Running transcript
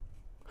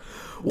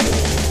With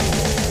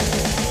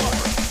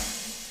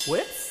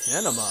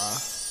Cinema.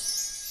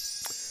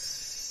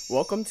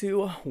 Welcome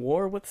to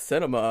War with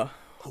Cinema.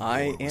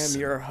 I am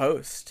your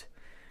host,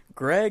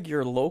 Greg,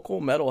 your local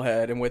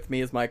metalhead, and with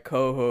me is my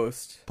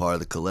co-host, Par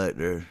the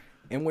Collector.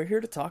 And we're here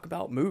to talk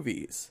about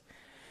movies.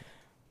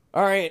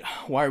 Alright,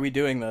 why are we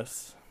doing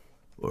this?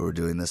 Well, we're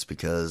doing this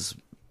because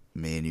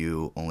me and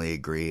you only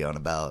agree on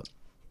about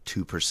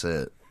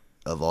 2%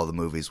 of all the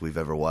movies we've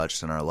ever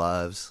watched in our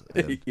lives.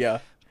 Yeah.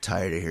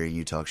 Tired of hearing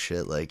you talk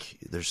shit. Like,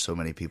 there's so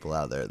many people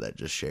out there that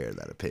just share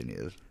that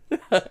opinion.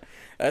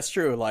 That's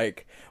true.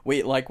 Like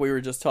we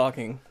were just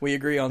talking, we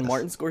agree on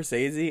Martin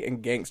Scorsese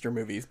and gangster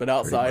movies, but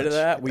outside of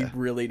that, we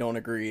really don't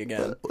agree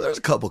again. Well, there's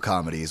a couple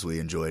comedies we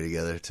enjoy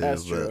together too.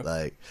 That's but true.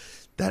 Like,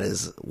 that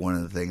is one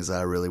of the things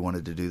I really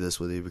wanted to do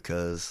this with you,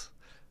 because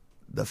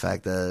the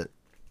fact that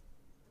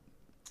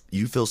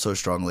you feel so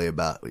strongly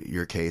about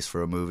your case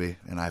for a movie,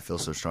 and I feel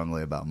so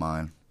strongly about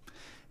mine.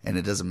 And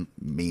it doesn't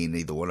mean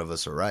either one of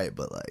us are right,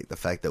 but like the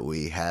fact that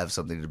we have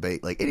something to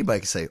debate, like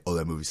anybody can say, "Oh,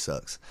 that movie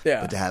sucks,"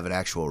 Yeah. but to have an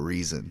actual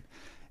reason,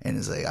 and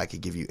it's like I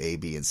could give you A,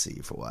 B, and C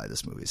for why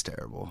this movie is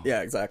terrible.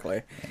 Yeah,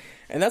 exactly.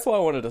 And that's why I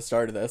wanted to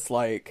start this.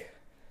 Like,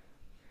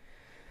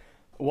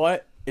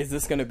 what is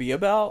this going to be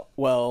about?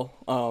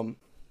 Well,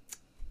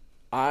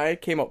 I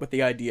came up with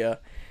the idea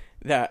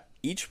that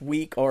each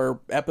week or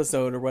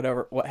episode or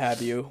whatever, what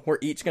have you, we're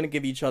each going to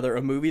give each other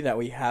a movie that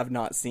we have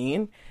not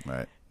seen,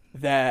 Right.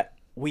 that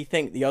we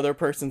think the other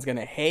person's going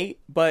to hate,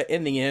 but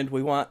in the end,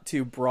 we want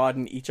to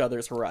broaden each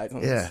other's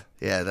horizons.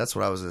 Yeah, that's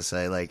what I was going to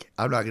say. Like,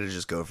 I'm not going to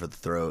just go for the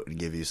throat and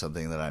give you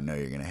something that I know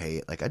you're going to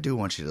hate. Like, I do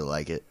want you to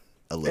like it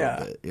a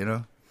little bit, you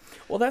know?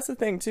 Well, that's the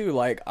thing, too.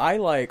 Like, I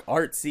like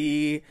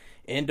artsy,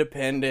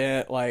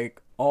 independent, like,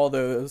 all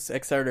those,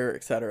 et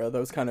cetera,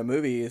 those kind of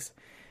movies,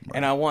 right.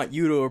 And I want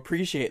you to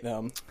appreciate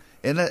them.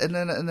 And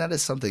that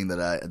is something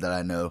that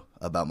I know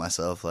about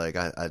myself. Like,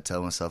 I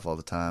tell myself all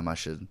the time I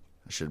should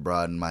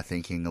broaden my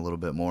thinking a little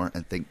bit more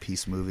and think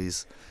peace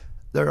movies.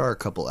 There are a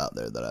couple out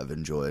there that I've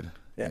enjoyed,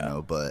 you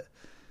know, but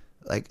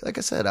like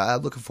I said,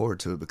 I'm looking forward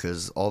to it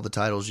because all the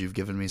titles you've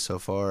given me so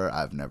far,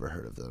 I've never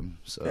heard of them.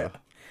 So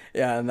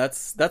yeah, and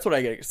that's what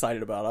I get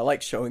excited about. I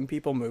like showing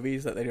people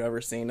movies that they've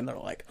never seen, and they're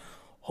like,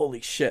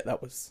 "Holy shit,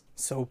 that was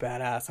so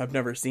badass! I've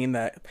never seen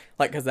that."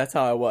 Like, because that's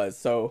how I was.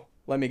 So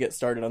let me get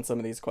started on some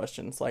of these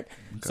questions. Like,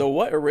 So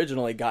what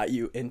originally got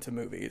you into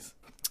movies?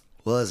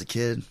 Well, as a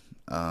kid,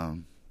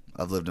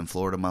 I've lived in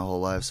Florida my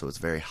whole life, so it's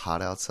very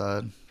hot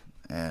outside.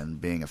 And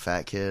being a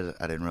fat kid,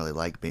 I didn't really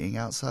like being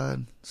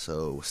outside.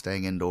 So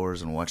staying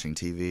indoors and watching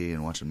TV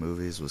and watching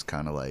movies was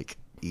kind of like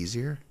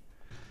easier.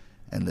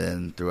 And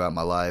then throughout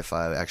my life,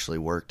 I actually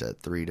worked at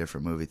 3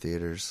 different movie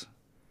theaters,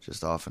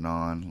 just off and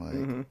on.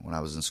 Like when I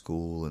was in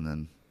school, and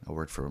then I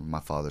worked for my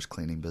father's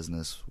cleaning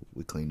business.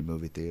 We cleaned a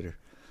movie theater.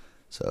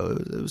 So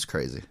it was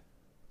crazy.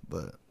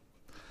 But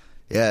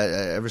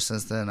yeah, ever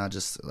since then, I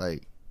just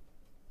like,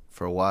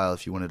 for a while,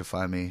 if you wanted to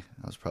find me,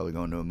 I was probably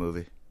going to a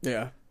movie.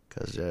 Yeah.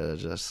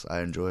 Because,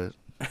 I enjoy it,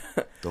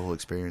 the whole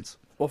experience.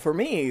 Well, for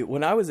me,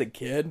 when I was a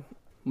kid,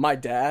 my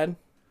dad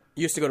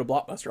used to go to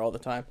Blockbuster all the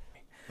time.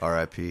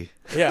 R.I.P.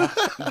 Yeah,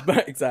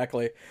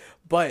 exactly.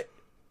 But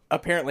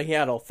apparently he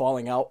had a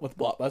falling out with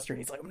Blockbuster, and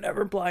he's like, "I'm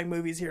never buying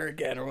movies here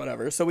again," or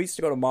whatever. So we used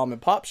to go to mom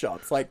and pop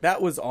shops. Like,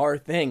 that was our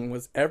thing,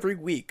 was every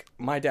week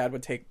my dad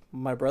would take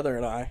my brother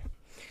and I,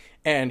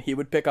 and he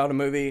would pick out a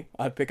movie,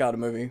 I'd pick out a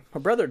movie,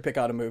 my brother would pick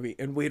out a movie,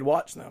 and we'd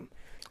watch them.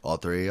 All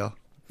 3 of y'all?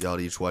 Y'all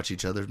each watch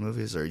each other's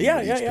movies? Or you Yeah.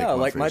 would each pick one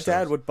Like, for my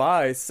yourselves? dad would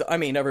buy,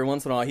 every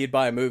once in a while he'd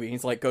buy a movie.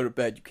 He's like, "Go to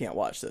bed, you can't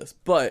watch this."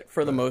 But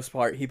for the most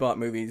part, he bought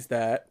movies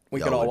that we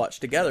Y'all could all would- watch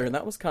together. And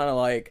that was kind of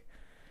like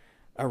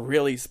a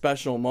really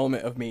special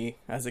moment of me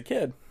as a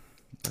kid.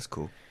 That's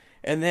cool.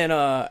 And then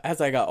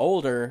as I got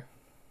older,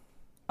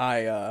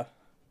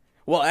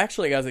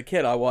 actually as a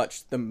kid, I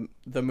watched the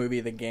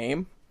movie The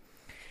Game.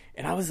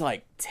 And I was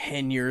like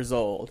 10 years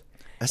old.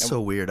 That's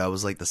so weird. I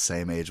was like the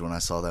same age when I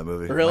saw that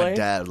movie. Really? My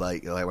dad,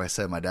 like I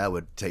said, my dad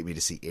would take me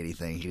to see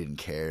anything. He didn't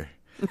care.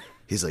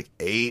 He's like,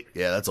 8?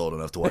 Yeah, that's old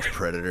enough to watch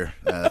Predator.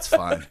 Nah, that's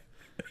fine.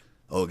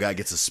 Oh, a guy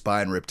gets his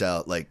spine ripped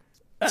out like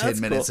 10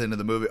 minutes into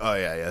the movie. Oh,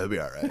 yeah, he'll be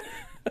all right.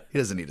 He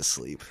doesn't need to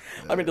sleep.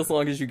 I mean, as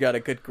long as you got a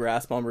good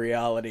grasp on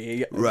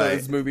reality, Right.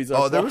 those movies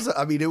are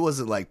it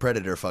wasn't like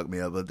Predator fucked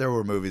me up, but there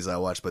were movies I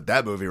watched. But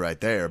that movie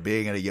right there,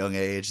 being at a young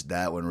age,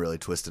 that one really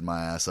twisted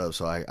my ass up.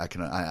 So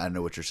I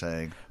know what you're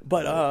saying.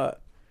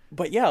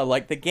 But yeah,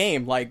 like The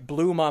Game, like,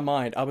 blew my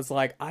mind. I was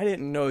like, I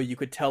didn't know you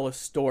could tell a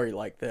story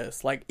like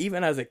this. Like,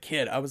 even as a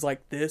kid, I was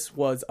like, this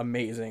was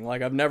amazing.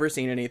 Like, I've never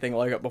seen anything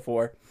like it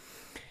before.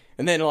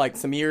 And then, like,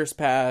 some years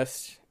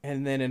passed,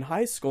 and then in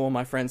high school,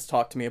 my friends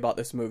talked to me about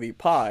this movie,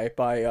 Pi,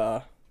 by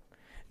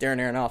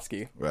Darren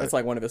Aronofsky. Right. It's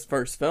like one of his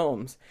first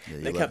films. Yeah,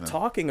 they kept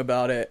talking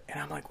about it,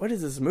 and I'm like, what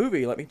is this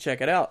movie? Let me check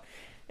it out.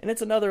 And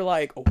it's another,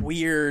 like,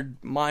 weird,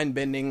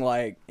 mind-bending,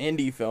 like,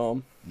 indie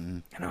film.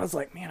 And I was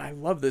like, man, I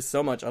love this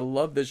so much. I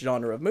love this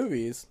genre of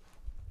movies.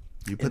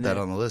 You put that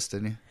on the list,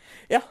 didn't you?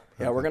 Yeah,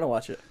 we're going to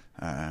watch it.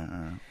 All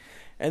right.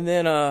 And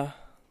then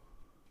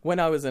when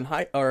I was in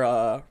right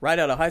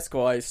out of high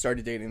school, I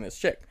started dating this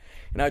chick.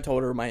 And I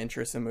told her my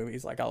interest in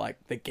movies. Like, I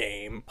like The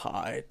Game,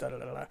 Pi, da da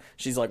da da.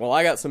 She's like, well,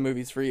 I got some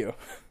movies for you.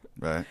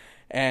 Right.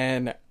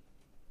 And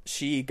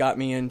she got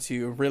me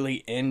into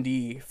really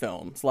indie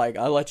films. Like,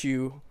 I let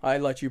you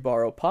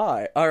borrow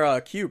Pi,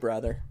 or Cube,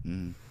 rather.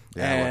 Mm.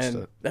 Yeah, I watched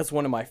And it. that's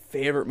one of my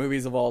favorite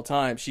movies of all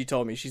time. She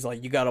told me, she's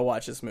like, you gotta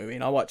watch this movie.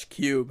 And I watched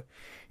Cube.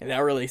 And that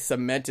really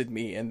cemented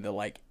me in the,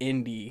 like,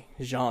 indie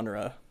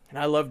genre. And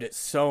I loved it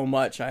so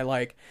much. I,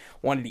 like,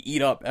 wanted to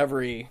eat up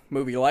every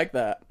movie like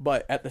that.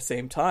 But at the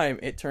same time,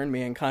 it turned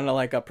me in kind of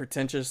like a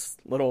pretentious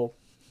little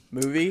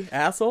movie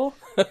asshole.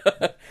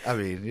 I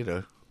mean, you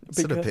know, it's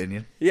an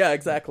opinion. Yeah,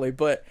 exactly.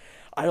 But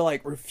I,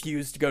 like,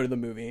 refuse to go to the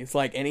movies.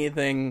 Like, any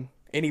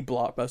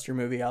blockbuster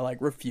movie, I, like,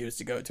 refuse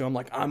to go to. I'm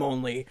like, I'm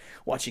only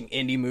watching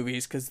indie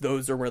movies because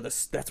that's where the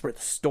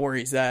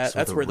story's at.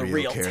 That's where the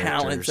real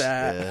talent's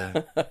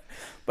at. Yeah.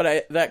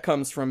 But that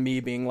comes from me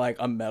being, like,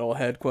 a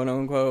metalhead, quote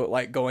unquote,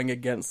 like, going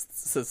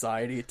against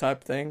society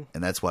type thing.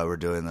 And that's why we're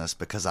doing this,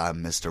 because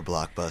I'm Mr.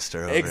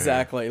 Blockbuster over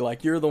Exactly.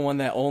 Like, you're the one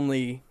that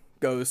only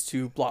goes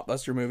to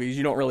blockbuster movies.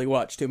 You don't really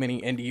watch too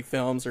many indie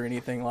films or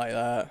anything like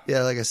that. here.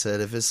 Yeah, like I said,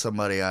 if it's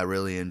somebody I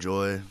really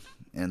enjoy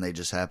and they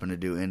just happen to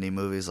do indie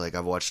movies, like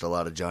I've watched a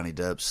lot of Johnny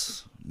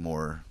Depp's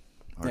more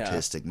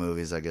artistic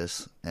movies, I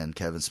guess, and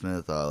Kevin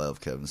Smith. Oh, I love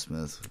Kevin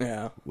Smith.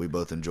 Yeah. We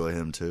both enjoy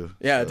him too.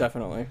 Yeah, so.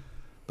 Definitely.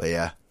 But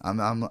yeah,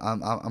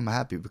 I'm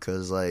happy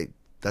because like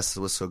that's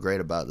what's so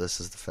great about this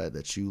is the fact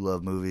that you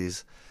love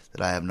movies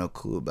that I have no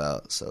clue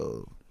about.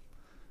 So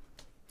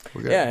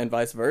we're good. Yeah, and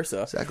vice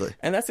versa. Exactly.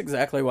 And that's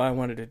exactly why I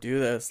wanted to do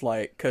this,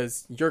 like,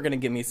 because you're going to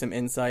give me some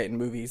insight in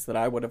movies that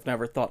I would have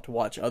never thought to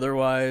watch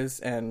otherwise,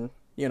 and,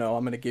 you know,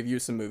 I'm going to give you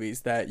some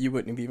movies that you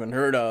wouldn't have even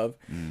heard of.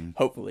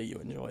 Hopefully you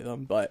enjoy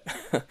them, but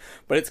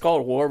but it's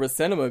called War with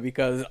Cinema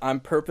because I'm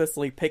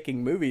purposely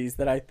picking movies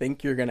that I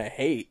think you're going to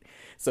hate,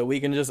 so we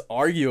can just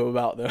argue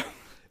about them.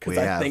 Because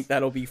I think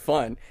that'll be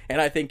fun, and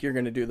I think you're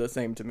going to do the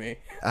same to me.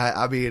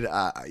 I mean,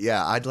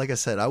 yeah. Like I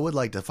said, I would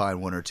like to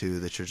find one or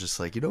two that you're just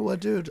like, you know what,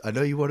 dude? I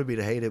know you wanted me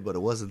to hate it, but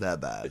it wasn't that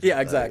bad. Yeah,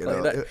 exactly.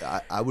 You know,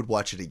 I would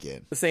watch it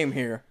again. The same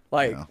here.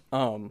 Like,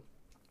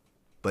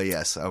 But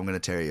yes, I'm gonna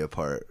tear you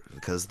apart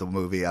because the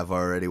movie I've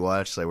already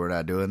watched. Like, we're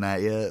not doing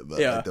that yet, but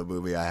yeah. like, the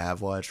movie I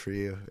have watched for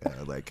you,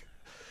 we're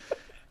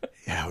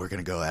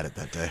gonna go at it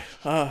that day.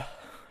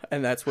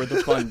 And that's where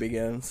the fun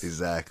begins.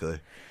 Exactly.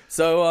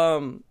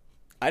 So,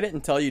 I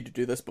didn't tell you to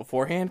do this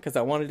beforehand because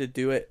I wanted to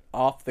do it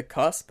off the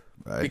cusp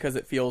because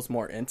it feels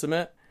more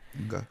intimate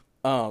Okay.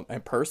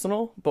 and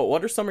personal. But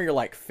what are some of your,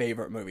 like,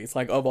 favorite movies,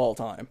 like, of all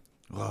time?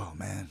 Oh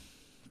man,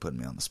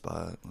 putting me on the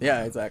spot.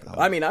 Yeah, exactly.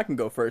 I mean, I can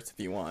go first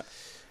if you want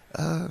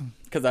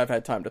because I've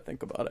had time to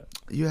think about it.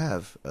 You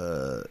have.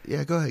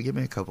 Yeah, go ahead. Give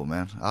me a couple,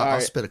 man.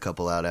 I'll spit a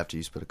couple out after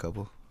you spit a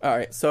couple. All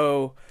right.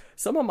 So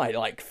some of my,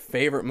 like,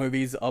 favorite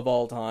movies of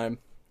all time.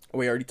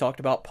 We already talked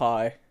about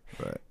Pi.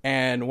 Right.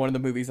 And one of the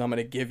movies I'm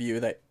going to give you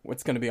that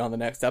what's going to be on the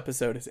next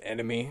episode is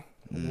Enemy.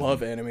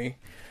 Love Enemy.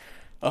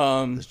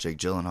 It's Jake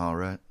Gyllenhaal,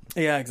 right?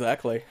 Yeah,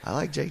 exactly. I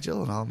like Jake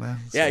Gyllenhaal, man.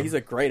 Yeah, he's a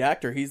great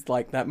actor. He's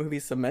like, that movie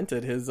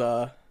cemented his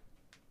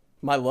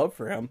my love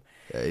for him.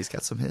 Yeah, he's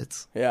got some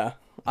hits. Yeah.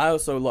 I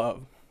also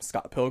love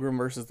Scott Pilgrim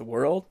versus the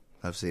World.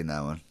 I've seen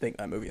that one. I think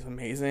that movie is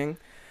amazing.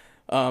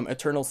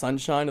 Eternal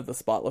Sunshine of the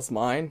Spotless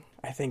Mind,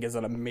 I think, is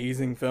an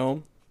amazing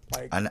film.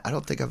 Like, I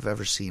don't think I've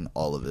ever seen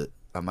all of it.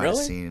 I might have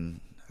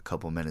seen a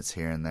couple minutes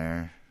here and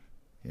there.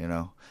 You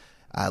know,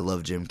 I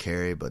love Jim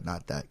Carrey, but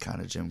not that kind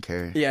of Jim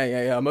Carrey.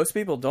 Yeah. Most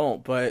people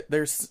don't, but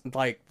there's,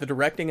 like, the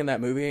directing in that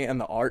movie and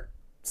the art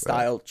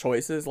style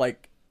choices,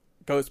 like,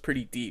 goes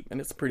pretty deep, and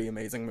it's a pretty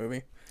amazing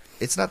movie.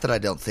 It's not that I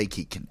don't think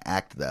he can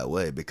act that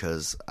way,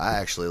 because I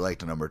actually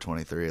liked Number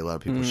 23. A lot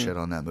of people shit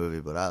on that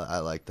movie, but I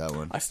like that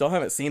one. I still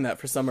haven't seen that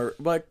for some,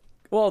 but,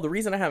 well, the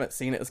reason I haven't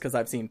seen it is because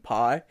I've seen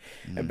Pi,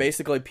 and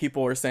basically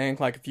people are saying,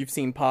 like, if you've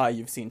seen Pi,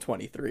 you've seen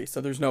 23,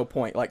 so there's no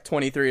point. Like,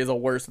 23 is a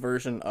worse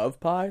version of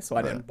Pi, so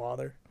I didn't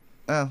bother.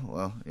 Oh,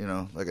 well, you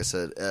know, like I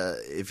said,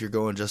 if you're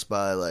going just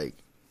by, like,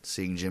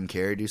 seeing Jim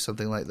Carrey do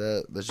something like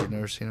that you've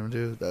never seen him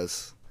do,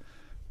 that's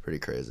pretty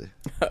crazy.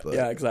 But,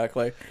 yeah,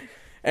 exactly.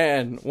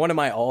 And one of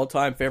my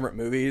all-time favorite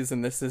movies,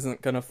 and this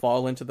isn't going to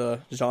fall into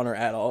the genre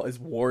at all, is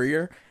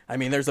Warrior. I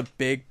mean, there's a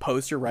big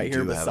poster right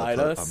here beside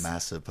us. A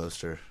massive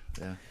poster,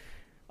 yeah.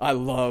 I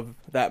love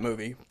that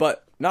movie,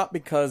 but not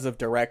because of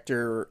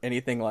director or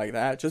anything like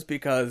that, just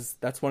because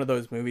that's one of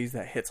those movies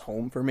that hits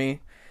home for me.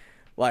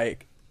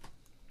 Like,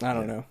 I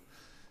don't know.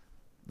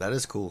 That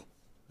is cool.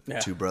 Yeah.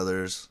 Two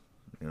brothers,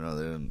 you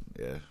know,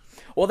 yeah.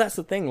 Well, that's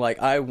the thing. Like,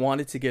 I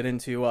wanted to get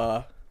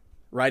into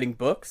writing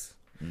books.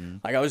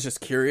 Like, I was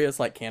just curious,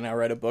 like, can I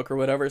write a book or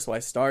whatever? So I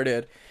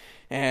started,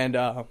 and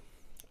I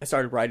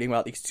started writing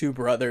about these two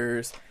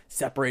brothers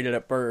separated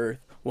at birth.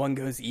 One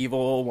goes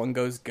evil, one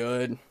goes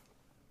good.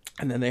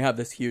 And then they have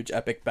this huge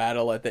epic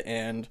battle at the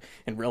end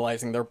and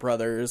realizing they're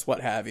brothers, what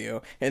have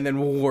you. And then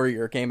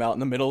Warrior came out in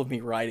the middle of me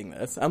writing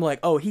this. I'm like,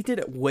 oh, he did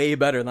it way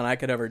better than I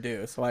could ever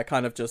do. So I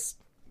kind of just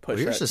push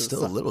Well, yours that is to still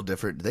the a side. little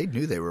different. They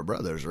knew they were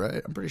brothers,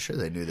 right? I'm pretty sure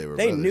they knew they were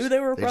They brothers. knew they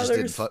were They just didn't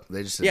brothers? fuck.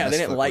 They just didn't Yeah, mess they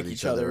didn't fuck like with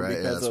each other right? Yeah,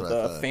 because that's of what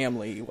I the thought.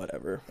 family,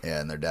 whatever.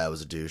 Yeah, and their dad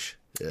was a douche.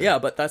 Yeah,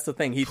 but that's the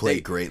thing.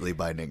 Played greatly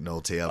by Nick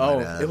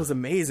Nolte. It was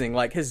amazing.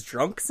 Like his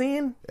drunk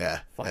scene. Yeah,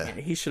 Fucking,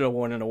 yeah. he should have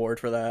won an award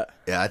for that.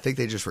 Yeah, I think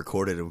they just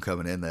recorded him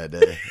coming in that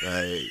day.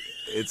 Like,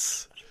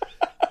 it's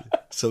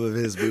some of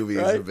his movies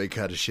Right? have been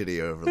kind of shitty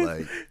over.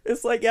 Like,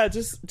 It's like, yeah,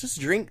 just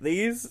drink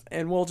these,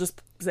 and we'll just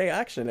say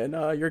action, and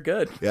you're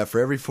good. yeah, for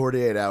every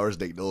 48 hours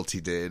Nick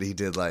Nolte did, he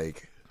did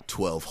like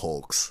 12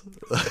 Hulks.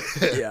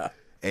 Yeah,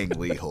 Ang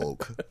Lee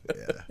Hulk.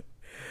 Yeah.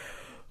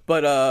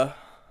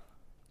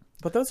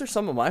 but those are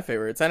some of my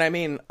favorites, and I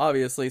mean,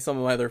 obviously, some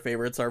of my other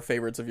favorites are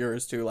favorites of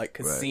yours too, like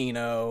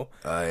Casino,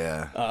 Oh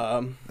yeah.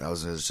 I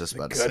was just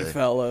about to say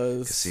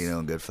Goodfellas. Casino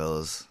and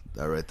Goodfellas.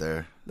 That right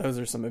there. Those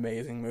are some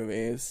amazing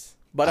movies.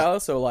 But I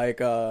also like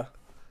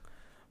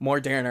more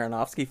Darren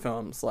Aronofsky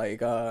films,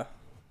 like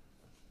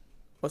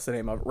what's the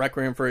name of it?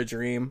 Requiem for a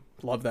Dream.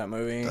 Love that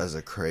movie. That's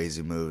a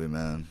crazy movie,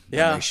 man.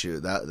 Yeah. Makes you,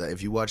 that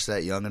if you watch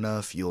that young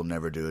enough, you'll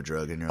never do a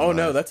drug in your Oh life.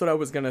 no, that's what I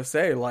was gonna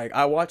say. Like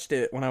I watched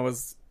it when I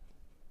was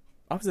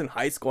in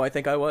high school, I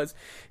think I was,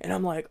 and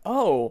I'm like,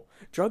 oh,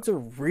 drugs are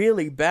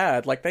really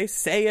bad. Like they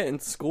say it in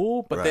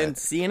school, but then Right.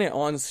 seeing it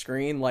on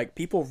screen, like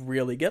people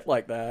really get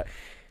like that.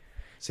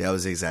 See, I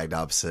was the exact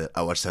opposite.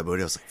 I watched that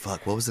movie. I was like,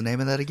 fuck, what was the name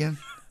of that again?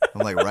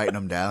 I'm like writing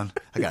them down.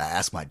 I gotta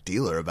ask my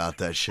dealer about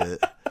that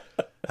shit.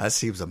 That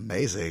seems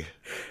amazing.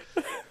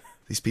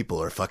 These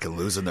people are fucking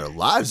losing their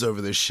lives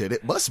over this shit.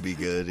 It must be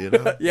good, you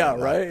know? Yeah,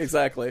 Like, right,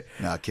 exactly.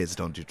 Nah, kids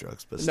don't do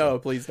drugs, but No, still.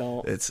 please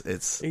don't.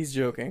 It's He's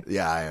joking.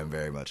 yeah, I am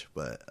very much,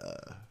 but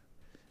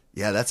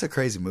yeah, that's a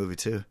crazy movie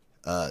too.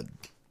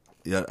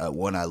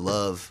 One I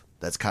love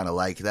that's kind of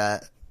like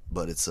that,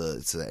 but it's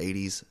the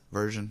 '80s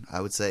version.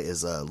 I would say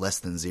is Less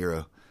Than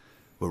Zero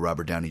with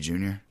Robert Downey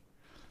Jr.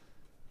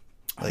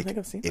 I don't think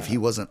I've seen if that. he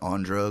wasn't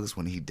on drugs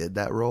when he did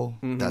that role,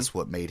 that's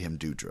what made him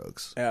do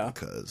drugs. Yeah.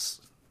 Because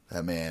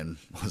that man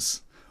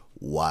was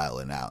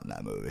wilding out in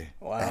that movie.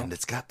 Wow. And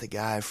it's got the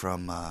guy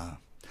from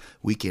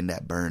Weekend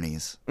at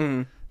Bernie's.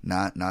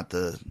 Not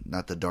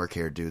the dark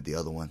haired dude, the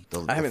other one.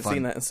 I haven't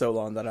seen that in so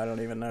long that I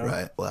don't even know.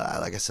 Right.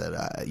 Well, like I said,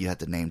 you have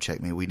to name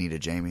check me. We need a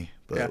Jamie,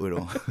 but Yeah. we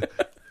don't.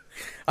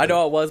 I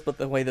know it was, but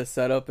the way the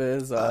setup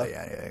is,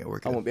 yeah, we're I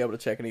good. won't be able to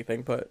check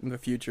anything. But in the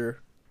future,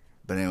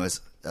 But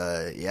anyways,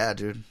 yeah,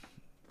 dude.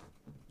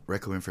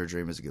 Requiem for a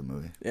Dream is a good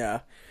movie. yeah,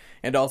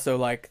 and also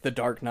like The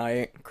Dark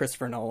Knight,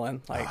 Christopher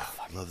Nolan, like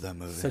I love that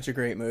movie. such a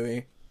great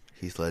movie.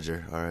 Heath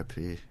Ledger,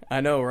 R.I.P.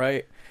 I know,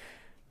 right?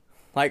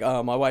 Like,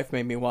 my wife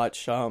made me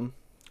watch.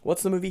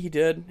 What's the movie he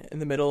did in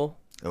the middle?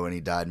 Oh, and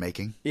he died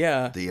making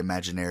Yeah, The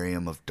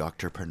Imaginarium of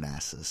Dr.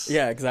 Parnassus.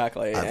 yeah,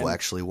 exactly. I've And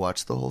actually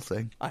watched the whole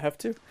thing. I have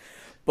to,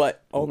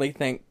 but only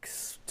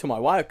thanks to my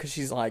wife because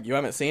she's like, "You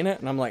haven't seen it,"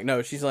 and I'm like,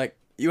 "No." She's like,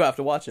 "You have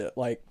to watch it.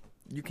 Like,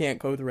 you can't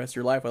go the rest of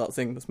your life without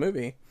seeing this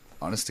movie."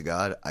 Honest to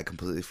God, I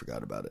completely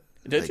forgot about it.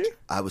 Did Like, you?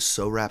 I was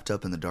so wrapped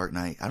up in The Dark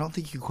Knight. I don't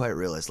think you quite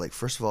realize. Like,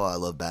 first of all, I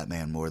love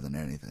Batman more than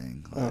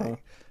anything.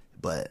 Like,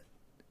 but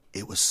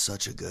it was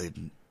such a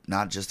good,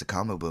 not just a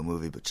comic book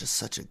movie, but just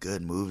such a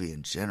good movie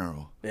in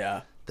general.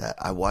 Yeah, That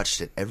I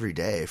watched it every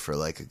day for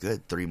like a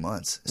good 3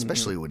 months,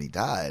 especially when he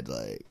died.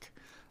 Like,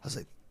 I was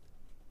like,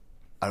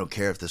 I don't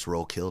care if this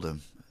role killed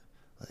him.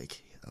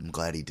 Like, I'm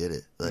glad he did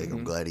it. Like,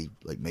 I'm glad he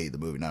like made the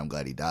movie. Not I'm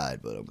glad he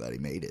died, but I'm glad he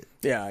made it.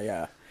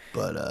 yeah.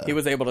 But He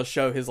was able to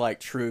show his like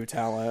true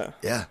talent.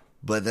 yeah.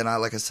 But then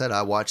like I said,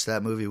 I watched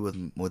that movie with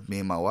me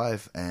and my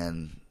wife,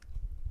 and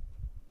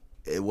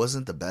it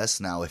wasn't the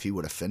best. Now, if he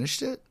would have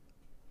finished it,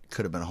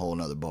 could have been a whole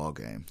nother ball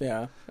game.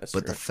 Yeah, that's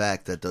But true. the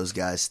fact that those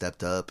guys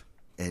stepped up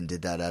and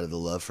did that out of the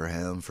love for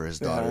him, for his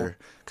daughter,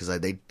 because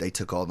they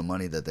took all the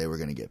money that they were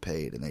going to get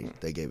paid, and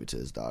they gave it to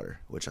his daughter,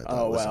 which I thought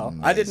Oh was wow,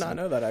 amazing. I did not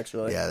know that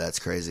actually. Yeah, that's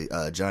crazy.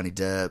 Johnny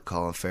Depp,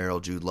 Colin Farrell,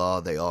 Jude Law,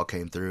 they all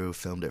came through,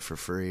 filmed it for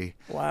free.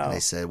 Wow. And they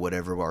said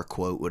whatever our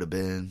quote would have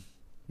been,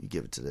 you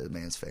give it to the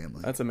man's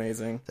family. That's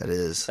amazing. That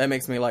is. That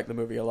makes me like the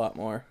movie a lot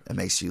more. It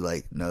makes you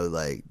like know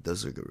like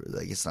those are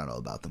like it's not all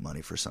about the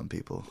money for some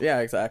people. Yeah,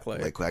 exactly.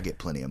 Like I get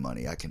plenty of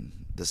money,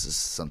 this is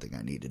something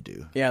I need to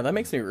do. Yeah, that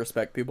makes me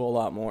respect people a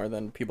lot more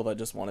than people that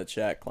just want to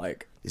check.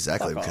 Like,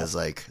 Exactly, fuck because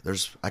off. like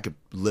I could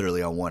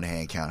literally on one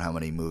hand count how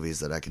many movies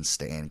that I can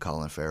stand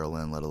Colin Farrell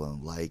in, let alone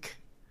like.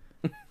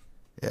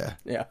 Yeah,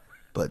 Yeah,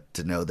 but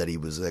to know that he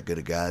was that good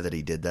a guy that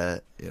he did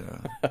that,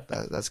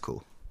 that's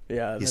cool.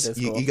 yeah, that is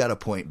cool. You got to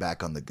point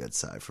back on the good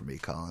side for me,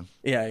 Colin.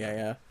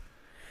 Yeah.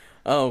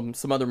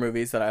 Some other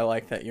movies that I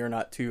like that you're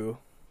not too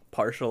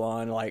partial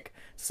on, like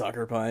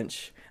Sucker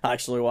Punch. I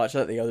actually watched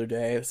that the other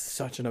day. It's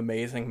such an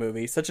amazing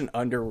movie, such an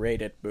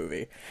underrated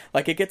movie.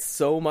 Like, it gets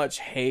so much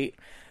hate,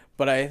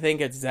 but I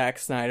think it's Zack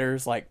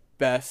Snyder's like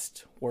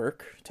best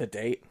work to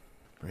date.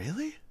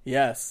 Really?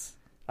 Yes,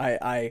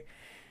 I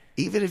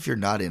Even if you're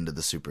not into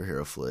the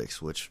superhero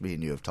flicks, which me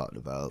and you have talked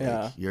about,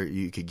 Yeah. like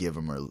you could give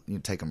them or you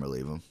take them or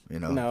leave them.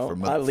 no,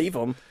 I leave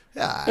them.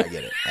 Yeah, I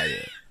get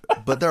it.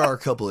 But there are a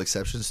couple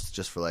exceptions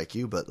just for like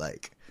you. But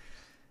like,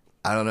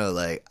 I don't know.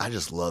 Like, I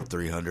just love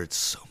 300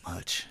 so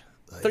much.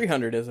 Like,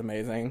 300 is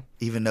amazing.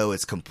 even though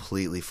it's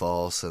completely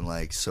false and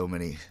like so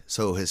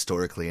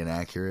historically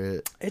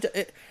inaccurate,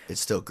 it's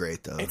still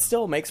great though. It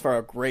still makes for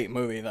a great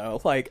movie though,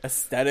 like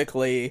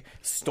aesthetically,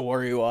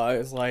 story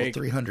wise. Like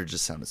 300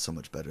 just sounded so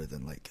much better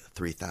than like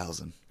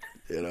 3,000.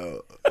 You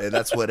know, and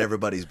that's what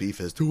everybody's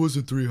beef is. There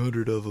wasn't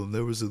 300 of them.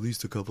 There was at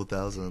least a couple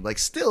thousand. Like,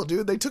 still,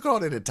 dude, they took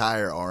on an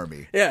entire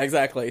army. yeah,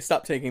 exactly.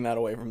 Stop taking that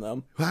away from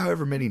them.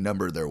 However many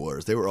number there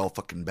was, they were all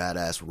fucking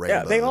badass rainbows.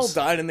 Yeah, they all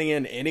died in the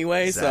end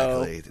anyway.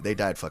 Exactly. They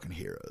died fucking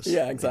heroes.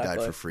 Yeah, exactly. They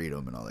died for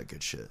freedom and all that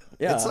good shit.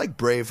 Yeah. It's like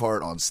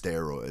Braveheart on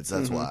steroids.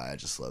 That's why I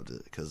just loved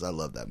it, because I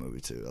love that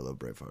movie too. I love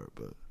Braveheart,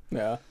 but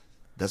yeah,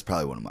 that's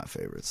probably one of my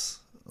favorites.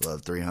 I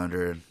love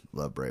 300.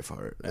 Love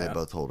Braveheart. They Yeah.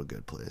 both hold a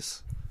good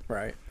place.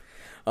 right.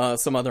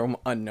 Some other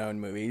unknown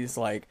movies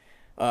like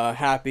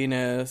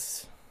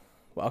Happiness,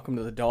 Welcome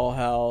to the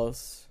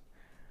Dollhouse.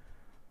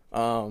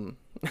 I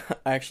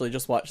actually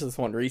just watched this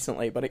one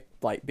recently, but it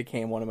like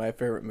became one of my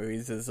favorite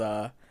movies. Is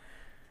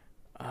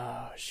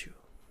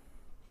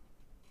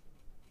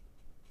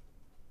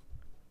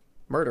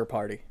Murder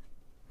Party.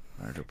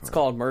 It's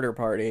called Murder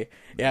Party.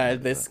 Yeah,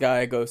 this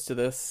guy goes to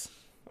this.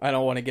 I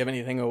don't want to give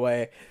anything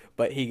away,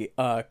 but he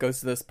goes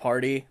to this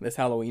party, this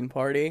Halloween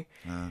party,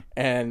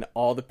 and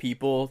all the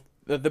people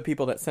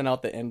that sent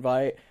out the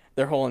invite,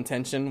 their whole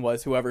intention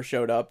was whoever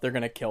showed up, they're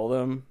gonna kill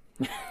them.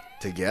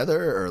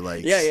 Together or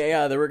like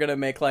Yeah. They were gonna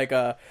make like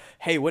a,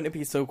 hey, wouldn't it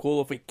be so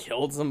cool if we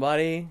killed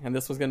somebody? And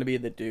this was gonna be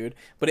the dude.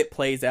 But it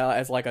plays out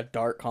as like a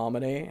dark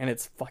comedy, and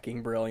it's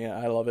fucking brilliant.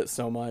 I love it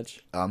so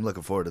much. I'm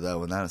looking forward to that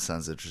one. That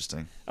sounds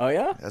interesting. Oh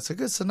yeah, That's a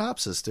good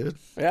synopsis, dude.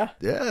 yeah.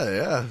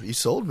 Yeah. You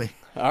sold me.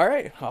 All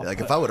right. Like,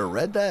 if I would have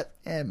read that,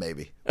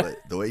 maybe. But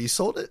the way you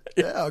sold it,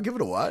 I'll give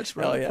it a watch,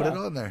 bro. Hell yeah. Put it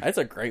on there. It's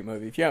a great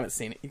movie. If you haven't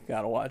seen it, you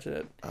gotta watch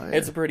it. Oh, yeah.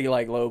 It's a pretty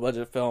like low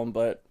budget film,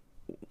 but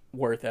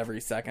worth every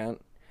second.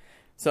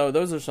 So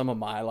those are some of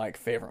my like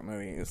favorite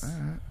movies.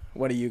 Right.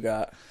 What do you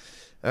got?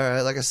 All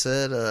right, like I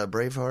said,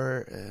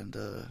 Braveheart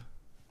and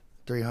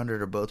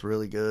 300 are both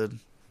really good.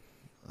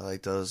 I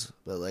like those.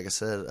 But like I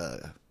said,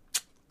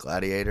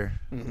 Gladiator.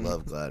 I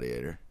love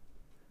Gladiator.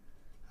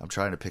 I'm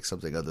trying to pick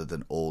something other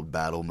than old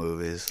battle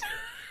movies.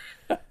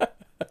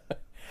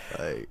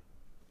 Like,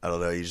 I don't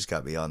know, you just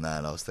got me on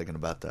that. I was thinking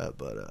about that,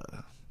 but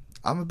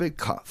I'm a big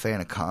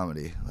fan of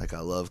comedy. Like, I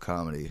love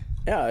comedy.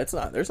 Yeah, it's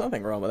not. There's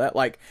nothing wrong with that.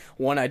 Like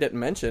one I didn't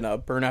mention,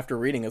 Burn After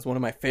Reading is one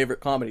of my favorite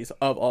comedies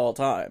of all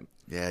time.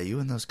 Yeah, you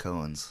and those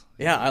Coens.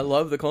 Yeah, I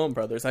love the Coen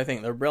brothers. I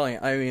think they're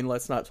brilliant. I mean,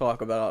 let's not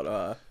talk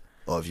about.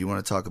 Oh, if you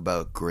want to talk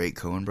about great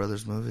Coen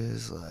Brothers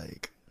movies,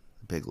 like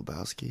Big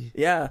Lebowski.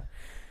 Yeah,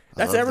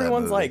 that's love that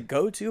everyone's movie. like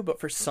go-to, but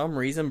for some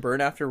reason,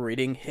 Burn After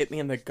Reading hit me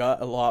in the gut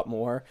a lot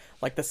more.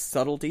 Like the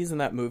subtleties in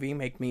that movie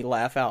make me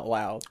laugh out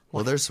loud.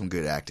 Well, there's some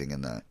good acting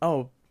in that.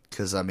 Oh,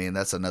 Because, I mean,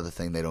 that's another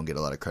thing they don't get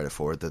a lot of credit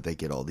for, that they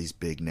get all these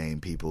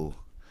big-name people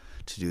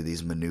to do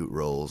these minute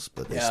roles,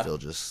 but they still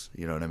just,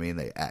 you know what I mean?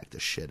 They act the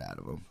shit out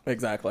of them.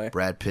 exactly.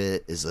 Brad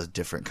Pitt is a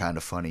different kind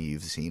of funny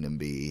you've seen him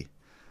be.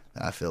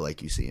 I feel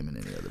like you see him in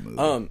any other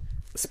movie.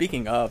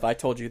 Speaking of, I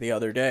told you the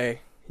other day,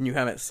 and you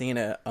haven't seen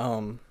it.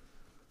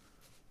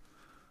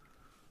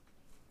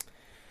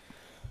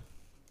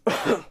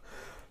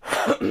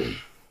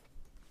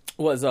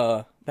 Was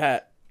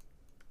that?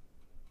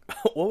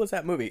 What was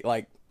that movie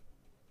like?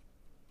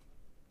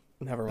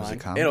 Never Was it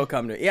mind. comedy? It'll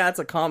come to. Yeah, it's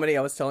a comedy.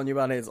 I was telling you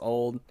about it. It's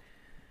old.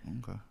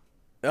 Okay.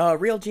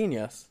 Real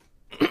Genius.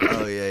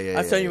 Oh, yeah.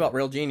 I was telling you about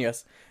Real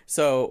Genius.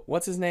 So,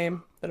 what's his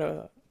name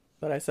that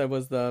I said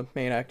was the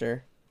main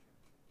actor?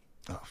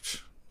 Oh,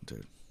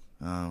 dude.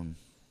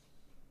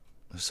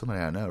 There's somebody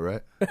I know,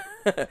 right?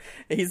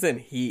 He's in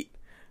Heat,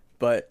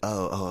 but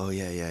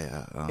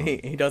Yeah.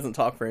 he doesn't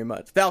talk very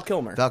much. Val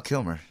Kilmer. Val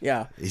Kilmer.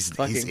 Yeah. He's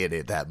Fucking- in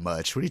it that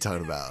much. What are you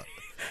talking about?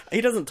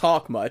 He doesn't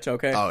talk much,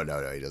 okay? Oh, no,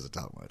 he doesn't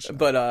talk much.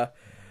 But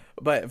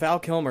Val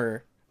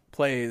Kilmer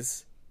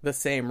plays the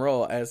same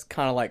role as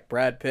kind of like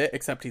Brad Pitt,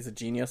 except he's a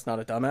genius, not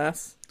a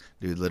dumbass.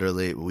 Dude,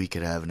 literally, we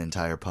could have an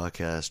entire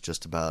podcast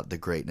just about the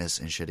greatness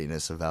and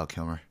shittiness of Val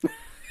Kilmer.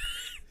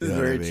 This is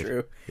very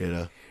true. You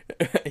know?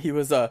 He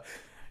was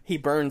he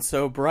burned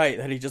so bright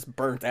that he just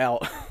burnt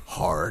out.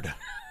 Hard.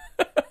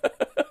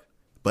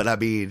 But, I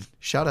mean,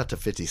 shout out to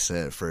 50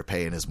 Cent for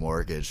paying his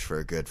mortgage for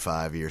a good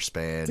 5-year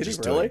span. Did he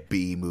just really? doing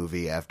B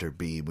movie after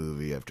B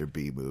movie after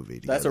B movie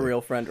together. That's a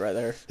real friend right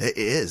there. It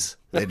is.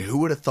 And who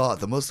would have thought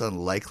the most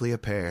unlikely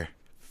of pair?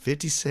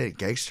 50 Cent,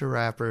 gangster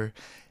rapper,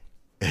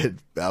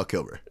 and Val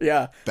Kilmer.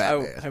 Yeah,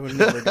 Batman. I would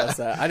never guess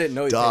that. I didn't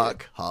know he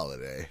Doc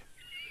Holliday.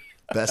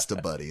 Best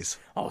of buddies.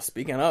 Oh,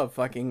 speaking of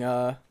fucking,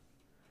 Well,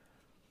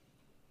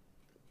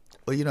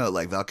 you know,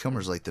 like, Val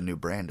Kilmer's like the new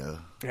Brando.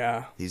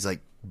 yeah. He's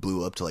like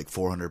blew up to like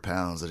 400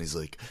 pounds, and he's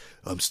like,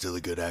 I'm still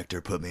a good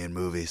actor, put me in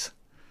movies.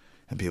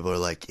 And people are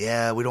like,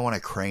 yeah, we don't want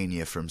to crane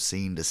you from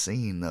scene to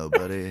scene, though,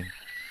 buddy.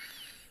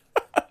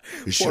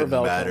 It shouldn't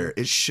Val matter. Kilmer.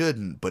 It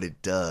shouldn't, but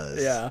it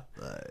does. Yeah.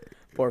 Like,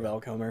 Poor Val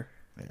Kilmer.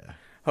 yeah.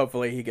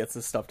 Hopefully he gets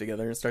his stuff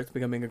together and starts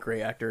becoming a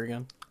great actor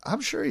again. I'm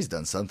sure he's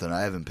done something.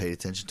 I haven't paid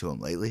attention to him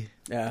lately.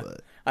 Yeah.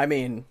 But I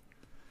mean,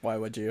 why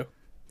would you?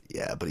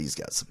 Yeah, but he's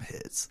got some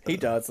hits. He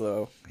does,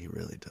 though. He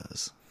really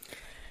does.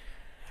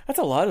 That's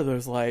a lot of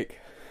those, like,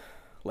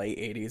 late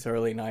 80s,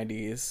 early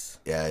 90s.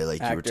 Yeah,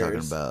 like actors. You were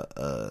talking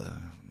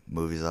about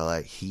movies I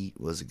like. Heat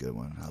was a good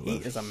one. I love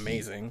Heat is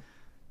amazing.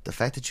 The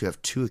fact that you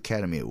have 2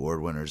 Academy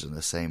Award winners in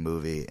the same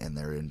movie and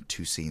they're in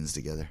 2 scenes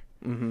together.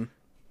 Mm-hmm.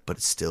 But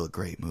it's still a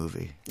great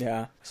movie.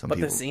 Yeah.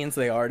 The scenes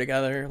they are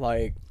together,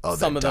 like,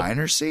 some of the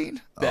diner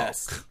scene?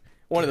 Best.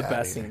 One of the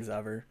best scenes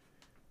ever.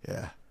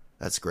 Yeah.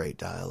 That's great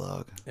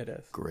dialogue. It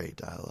is. Great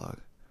dialogue.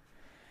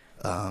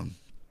 I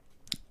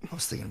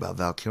was thinking about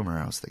Val Kilmer.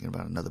 I was thinking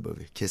about another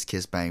movie. Kiss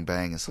Kiss Bang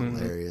Bang is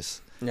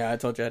hilarious. Yeah, I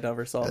told you I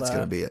never saw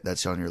that.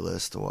 That's on your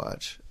list to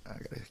watch.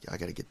 I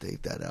gotta get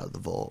that out of the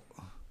vault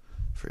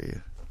for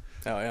you.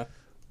 Oh yeah.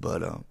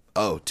 But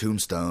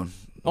Tombstone.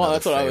 Oh,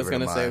 that's what I was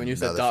gonna say when you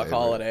said Doc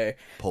Holliday.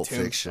 Pulp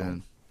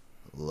Fiction.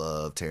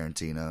 Love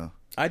Tarantino.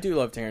 I do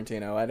love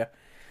Tarantino.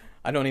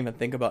 I don't even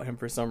think about him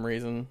for some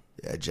reason.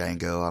 Yeah,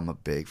 Django. I'm a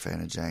big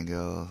fan of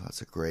Django.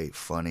 That's a great,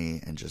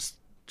 funny, and just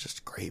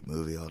great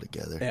movie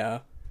altogether. Yeah,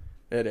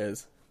 it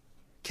is.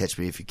 Catch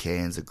Me If You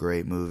Can's a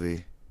great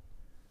movie.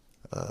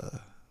 As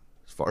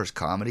far as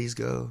comedies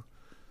go,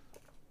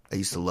 I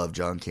used to love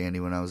John Candy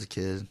when I was a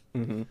kid.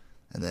 Mm-hmm.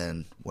 And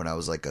then when I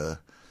was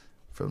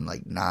from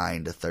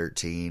 9 to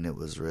 13, it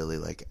was really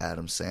like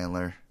Adam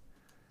Sandler.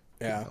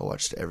 Yeah. I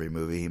watched every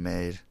movie he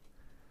made.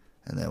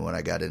 And then when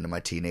I got into my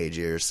teenage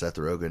years, Seth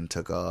Rogen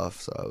took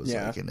off. So I was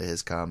into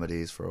his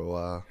comedies for a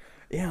while.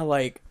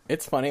 Yeah,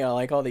 it's funny. I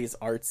like all these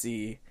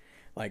artsy,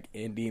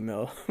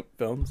 indie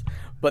films.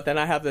 But then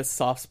I have this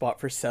soft spot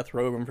for Seth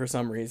Rogen for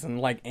some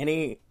reason.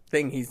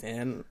 Anything he's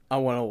in, I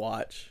want to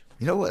watch.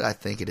 You know what I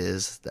think it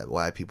is that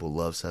why people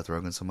love Seth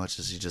Rogen so much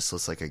is he just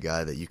looks like a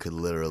guy that you could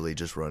literally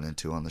just run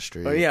into on the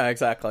street. Oh yeah,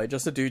 exactly.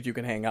 Just a dude you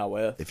can hang out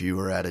with. If you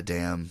were at a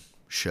damn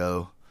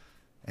show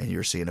and you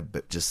were seeing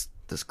just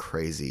this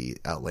crazy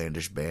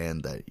outlandish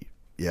band that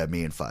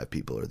me and 5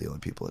 people are the only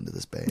people into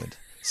this band.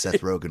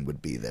 Seth Rogen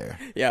would be there.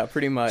 Yeah,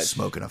 pretty much.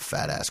 Smoking a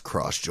fat ass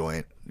cross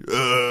joint.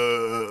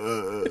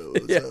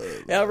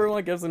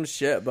 Everyone gives him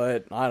shit,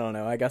 but I don't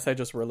know. I guess I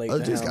just relate to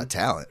him. Dude's got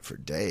talent for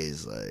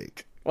days.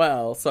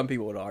 Well, some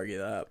people would argue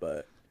that,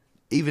 but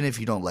even if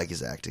you don't like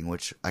his acting,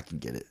 which I can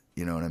get it,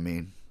 you know what I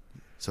mean?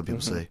 Some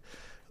people say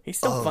he's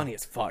still funny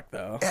as fuck,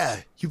 though. Yeah,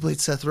 you played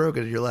Seth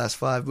Rogen in your last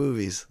 5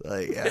 movies.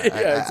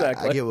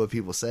 Exactly. I get what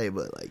people say,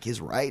 but his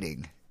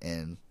writing,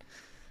 and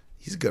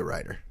he's a good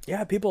writer.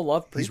 Yeah, people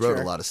love Preacher. He's wrote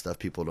a lot of stuff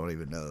people don't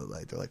even know.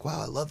 They're like,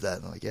 "Wow, I love that."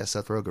 And I'm like, "Yeah,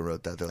 Seth Rogen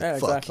wrote that." They're like,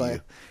 "Fuck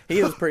you." He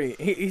is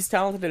pretty. He's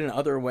talented in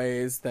other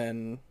ways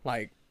than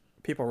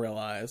people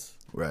realize.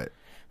 Right.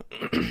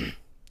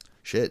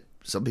 Shit.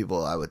 Some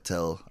people I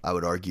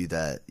would argue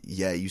that,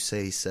 you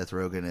say Seth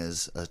Rogen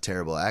is a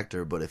terrible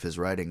actor, but if his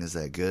writing is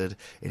that good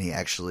and he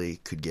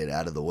actually could get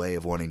out of the way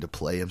of wanting to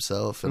play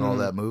himself in all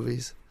that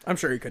movies. I'm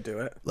sure he could do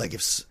it.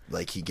 If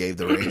he gave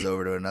the reins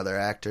over to another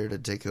actor to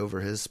take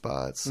over his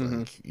spots,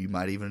 you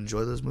might even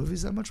enjoy those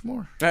movies that much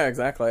more. Yeah,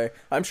 exactly.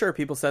 I'm sure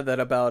people said that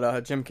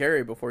about Jim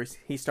Carrey before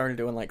he started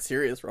doing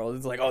serious roles.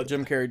 It's like, oh,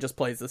 Jim Carrey just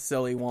plays the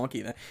silly,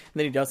 wonky. And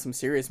then he does some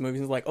serious movies.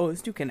 And it's like, oh,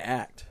 this dude can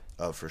act.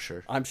 Oh, for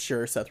sure. I'm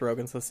sure Seth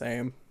Rogen's the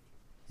same.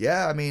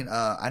 Yeah, I mean,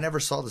 I never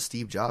saw the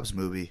Steve Jobs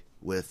movie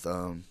with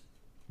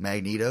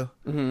Magneto,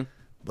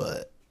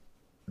 but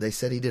they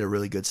said he did a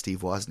really good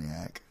Steve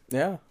Wozniak.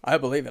 Yeah, I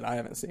believe it. I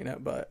haven't seen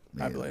it, but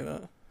I believe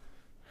it.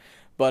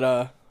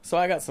 But, so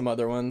I got some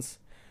other ones.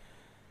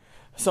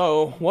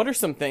 So, what are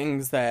some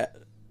things that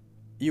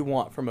you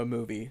want from a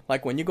movie?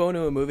 When you go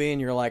into a movie and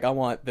you're like, I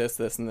want this,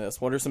 this, and this.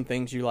 What are some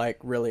things you,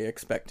 really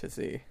expect to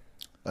see?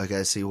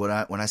 Okay, see, when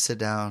I sit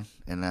down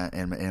in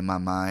my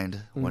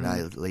mind, when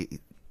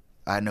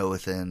I know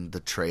within the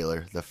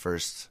trailer, the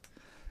first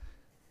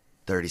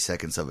 30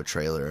 seconds of a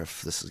trailer,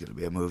 if this is going to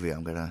be a movie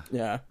I'm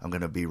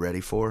gonna be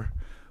ready for,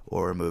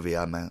 or a movie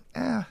I might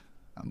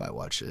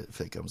watch it if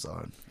it comes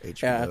on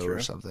HBO or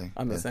something.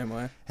 I'm the same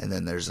way. And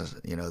then there's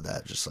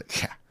that just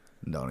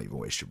don't even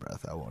waste your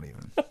breath. I won't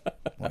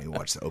even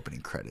watch the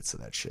opening credits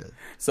of that shit.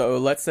 So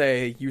let's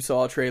say you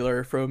saw a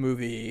trailer for a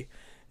movie.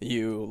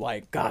 You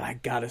God, I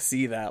gotta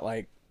see that.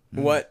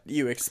 What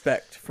you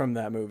expect from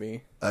that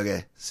movie?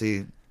 Okay,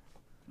 see,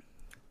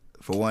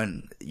 for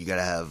one, you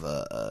gotta have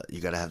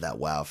that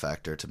wow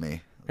factor to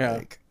me.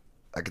 Yeah.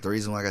 The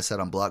reason, like I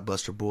said, I'm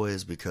Blockbuster Boy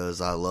is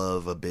because I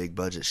love a big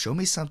budget. Show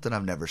me something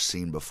I've never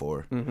seen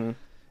before. Mm-hmm.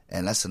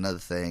 And that's another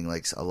thing.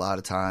 A lot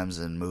of times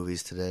in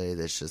movies today,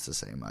 that's just the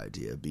same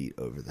idea beat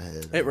over the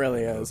head. It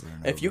really is.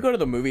 If you go to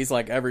the movies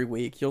every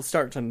week, you'll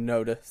start to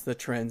notice the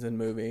trends in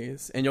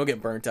movies, and you'll get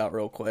burnt out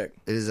real quick.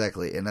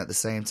 Exactly. And at the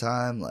same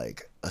time,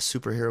 a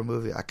superhero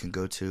movie, I can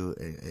go to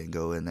and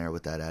go in there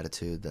with that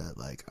attitude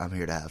that, I'm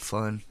here to have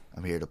fun.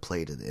 I'm here to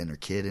play to the inner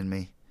kid in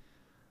me.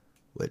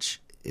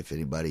 Which, if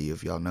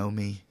y'all know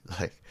me,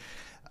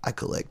 I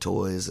collect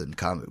toys and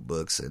comic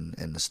books and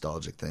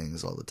nostalgic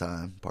things all the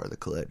time. Part of the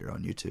collector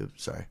on YouTube.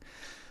 Sorry.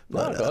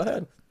 But, go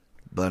ahead.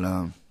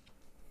 But,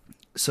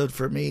 so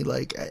for me,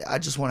 I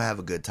just want to have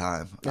a good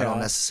time. Yeah. I don't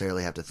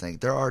necessarily have to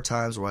think. There are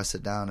times where I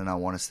sit down and I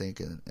want to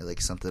think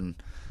something,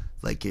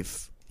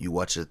 if you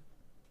watch a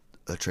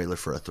trailer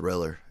for a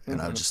thriller,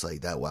 and I'm just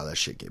like, wow, that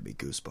shit gave me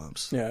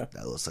goosebumps. Yeah.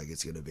 That looks like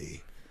it's gonna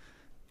be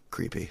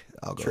creepy.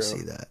 I'll go True.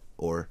 see that.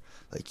 Or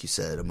like you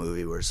said, a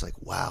movie where it's like,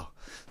 wow.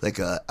 Like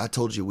I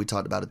told you, we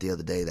talked about it the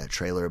other day, that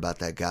trailer about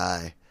that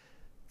guy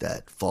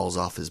that falls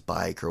off his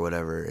bike or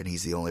whatever, and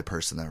he's the only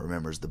person that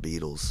remembers the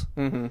Beatles.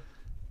 Mm-hmm.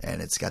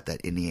 And it's got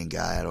that Indian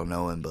guy. I don't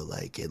know him, but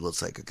like it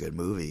looks like a good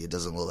movie. It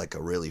doesn't look like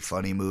a really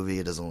funny movie.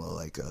 It doesn't look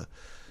like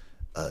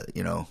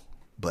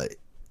but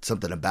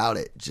something about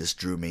it just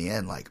drew me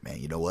in. Like, man,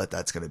 you know what?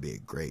 That's going to be a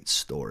great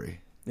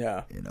story.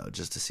 Yeah.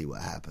 Just to see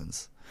what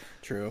happens.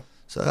 True.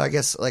 So I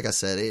guess, like I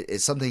said,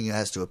 it's something that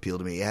has to appeal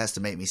to me. It has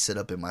to make me sit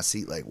up in my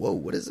seat like, whoa,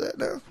 what is that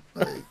now?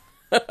 Like,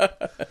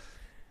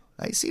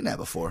 I ain't seen that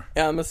before.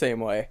 Yeah, I'm the same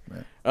way.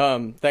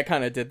 Right. That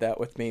kind of did that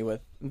with me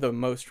with the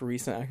most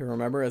recent I can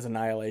remember is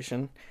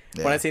Annihilation.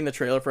 Yeah. When I seen the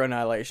trailer for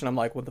Annihilation, I'm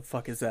like, what the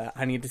fuck is that?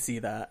 I need to see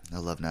that. I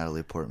love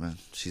Natalie Portman.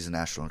 She's a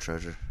national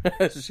treasure.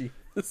 she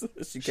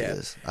She can.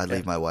 is. I'd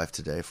leave my wife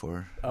today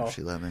for her if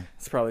she let me.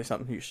 It's probably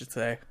something you should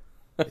say.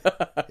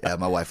 Yeah,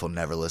 my wife will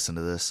never listen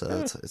to this, so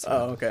it's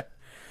Oh, okay.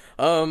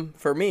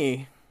 For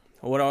me,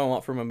 what do I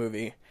want from a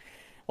movie?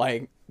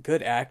 Like,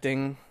 good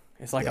acting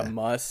is like a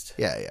must.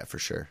 Yeah, for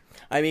sure.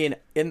 I mean,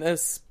 in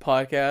this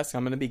podcast,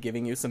 I'm going to be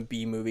giving you some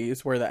B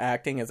movies where the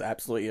acting is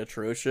absolutely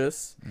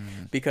atrocious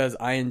because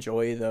I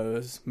enjoy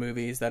those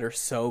movies that are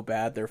so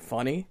bad they're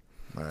funny.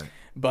 Right.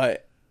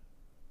 But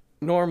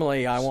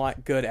normally I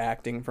want good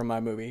acting from my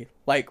movie.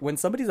 Like, when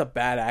somebody's a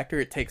bad actor,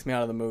 it takes me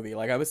out of the movie.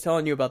 Like, I was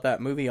telling you about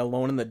that movie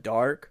Alone in the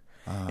Dark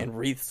and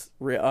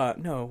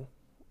no,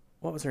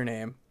 what was her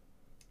name?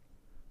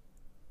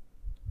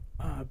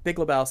 Big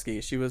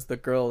Lebowski. She was the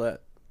girl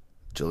that...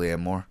 Julianne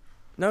Moore?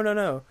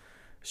 No.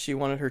 She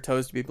wanted her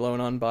toes to be blown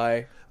on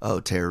by... Oh,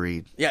 Tara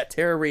Reid. Yeah,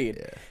 Tara Reid.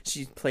 Yeah.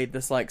 She played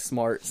this, like,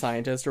 smart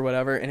scientist or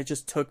whatever, and it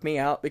just took me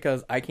out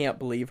because I can't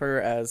believe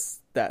her as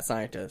that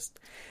scientist.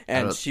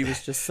 And she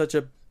was just such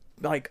a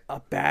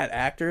bad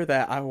actor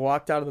that I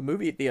walked out of the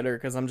movie theater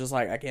because I'm just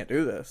like, I can't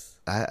do this.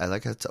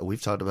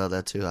 We've talked about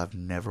that too. I've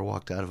never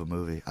walked out of a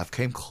movie. I've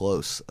came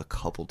close a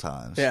couple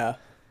times. Yeah.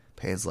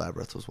 Pan's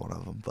Labyrinth was one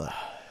of them, but...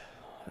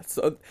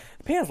 So,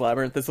 Pan's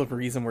Labyrinth is the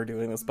reason we're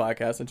doing this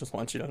podcast. I just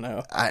want you to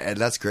know. And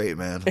that's great,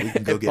 man. We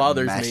can go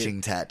get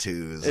matching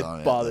tattoos on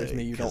it. It bothers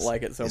me you don't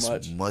like it so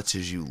much. As much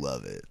as you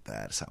love it,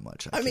 that's how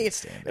much I mean, can't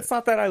stand it. It's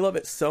not that I love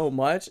it so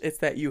much. It's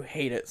that you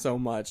hate it so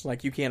much.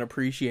 Like, you can't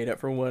appreciate it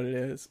for what it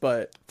is.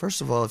 But first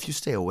of all, if you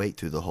stay awake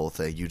through the whole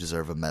thing, you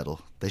deserve a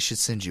medal. They should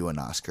send you an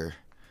Oscar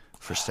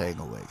for staying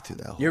awake through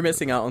that whole You're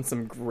missing out on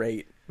some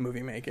great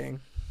movie making.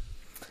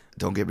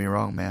 Don't get me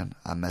wrong, man.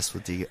 I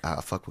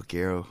fuck with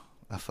Guillermo.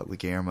 I fuck with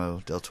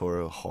Guillermo del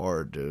Toro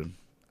hard, dude.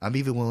 I'm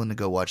even willing to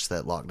go watch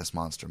that Loch Ness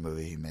Monster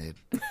movie he made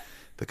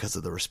because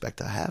of the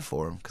respect I have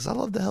for him. Because I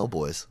love the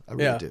Hellboys. I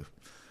really do.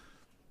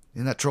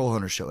 And that Troll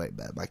Hunter show ain't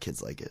bad. My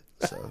kids like it.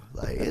 So,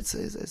 like,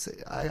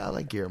 I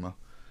like Guillermo.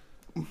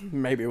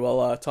 Maybe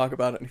we'll talk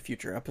about it in a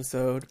future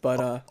episode.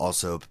 But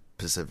also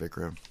Pacific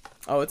Rim.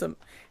 Oh, it's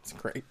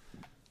great.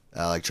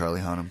 I like Charlie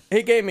Hunnam.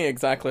 He gave me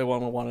exactly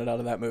what I wanted out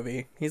of that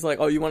movie. He's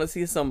like, oh, you want to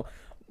see some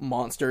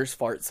monsters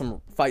fight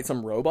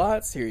some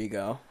robots? Here you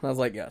go. I was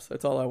like, yes,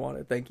 that's all I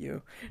wanted. Thank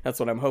you. That's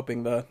what I'm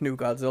hoping the new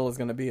Godzilla is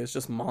going to be, is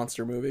just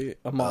monster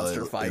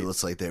fight. It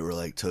looks like they were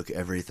like took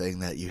everything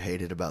that you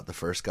hated about the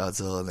first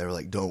Godzilla and they were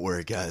like, don't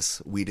worry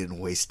guys, we didn't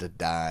waste a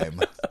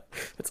dime.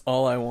 That's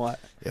all I want.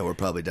 Yeah, we're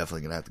probably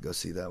definitely going to have to go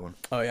see that one.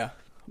 Oh yeah.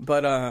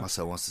 But my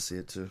son wants to see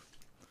it too.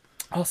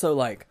 Also,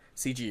 like,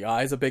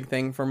 CGI is a big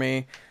thing for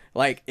me.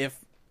 Like, if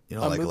you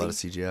don't like a lot of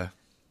CGI.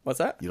 What's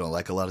that? You don't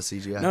like a lot of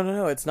CGI?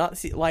 No, it's not.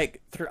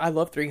 I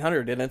love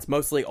 300, and it's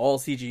mostly all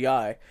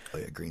CGI. Oh,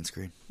 yeah, green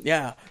screen.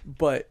 Yeah,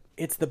 but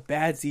it's the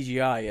bad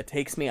CGI. It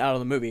takes me out of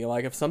the movie.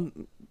 Like, if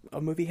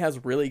a movie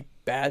has really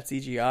bad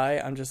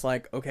CGI, I'm just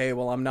like, okay,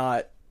 well, I'm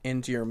not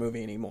into your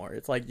movie anymore.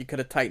 It's like, you could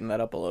have tightened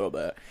that up a little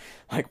bit.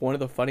 Like, one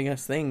of the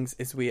funniest things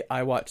is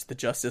I watched the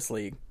Justice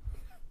League.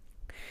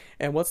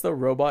 And what's the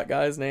robot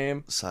guy's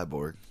name?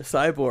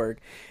 Cyborg.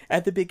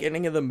 At the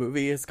beginning of the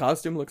movie, his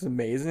costume looks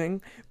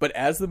amazing, but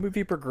as the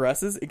movie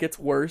progresses, it gets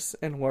worse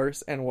and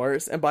worse and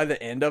worse, and by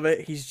the end of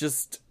it, he's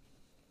just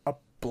a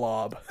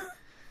blob.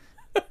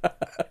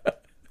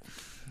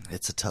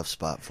 It's a tough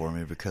spot for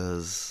me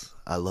because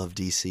I love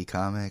DC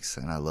Comics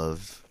and I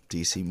love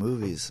DC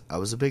movies. I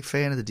was a big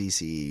fan of the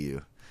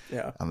DCEU.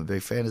 Yeah. I'm a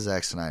big fan of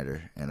Zack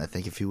Snyder, and I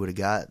think if he would have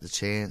got the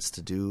chance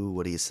to do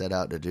what he set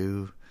out to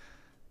do,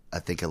 I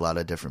think a lot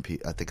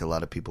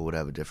of people would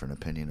have a different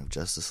opinion of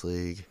Justice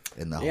League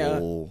and the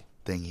whole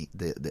thing,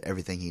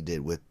 everything he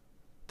did with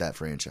that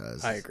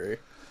franchise. I agree.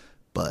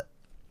 But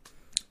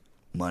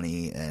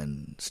money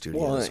and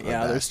studios.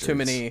 There's too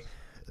many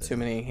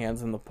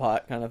hands in the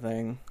pot kind of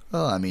thing.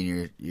 Well, I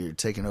mean, you're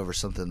taking over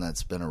something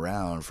that's been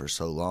around for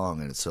so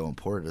long and it's so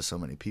important to so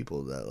many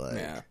people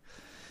that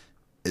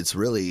it's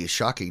really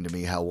shocking to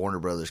me how Warner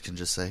Brothers can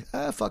just say,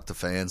 fuck the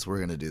fans, we're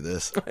gonna do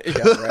this.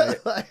 Yeah,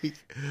 right.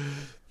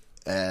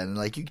 And,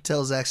 like, you could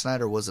tell Zack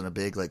Snyder wasn't a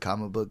big, like,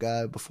 comic book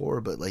guy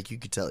before, but, like, you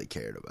could tell he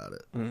cared about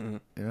it. Mm-hmm.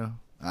 You know?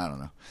 I don't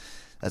know.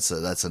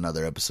 That's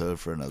another episode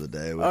for another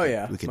day.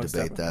 We could most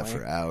debate that definitely.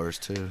 for hours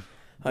too.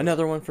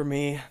 Another one for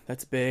me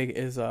that's big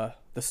is the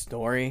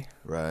story.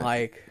 Right.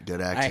 Like,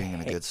 Good acting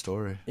and a good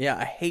story. Yeah,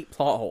 I hate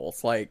plot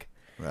holes. Like,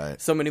 Right.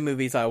 so many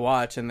movies I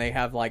watch and they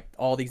have like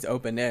all these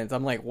open ends.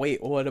 I'm like,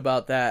 wait, what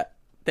about that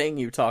thing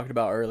you talked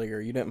about earlier?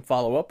 You didn't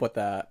follow up with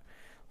that.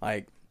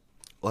 Like,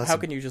 Well, how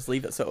can you just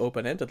leave it so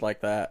open ended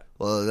like that?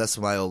 Well, that's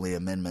my only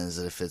amendment is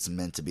that if it's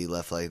meant to be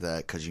left like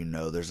that, because you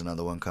know there's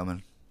another one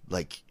coming.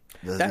 Like,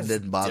 it That's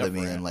didn't bother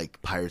me different. in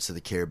like Pirates of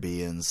the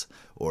Caribbeans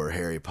or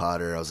Harry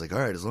Potter. I was like, all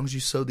right, as long as you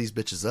sew these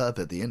bitches up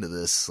at the end of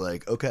this,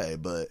 like, okay.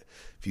 But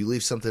if you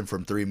leave something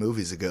from 3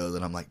 movies ago,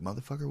 then I'm like,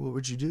 motherfucker, what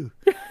would you do?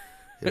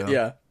 You know?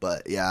 Yeah.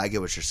 But yeah, I get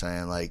what you're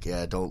saying. Like,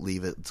 yeah, don't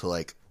leave it to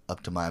like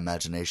up to my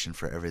imagination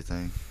for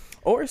everything.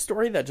 Or a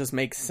story that just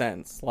makes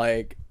sense.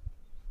 Like,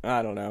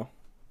 I don't know.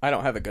 I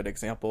don't have a good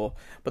example,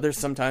 but there's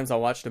sometimes I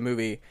watched a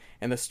movie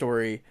and the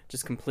story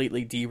just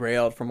completely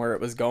derailed from where it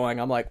was going.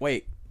 I'm like,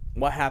 wait,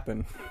 what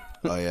happened?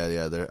 Oh yeah.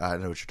 I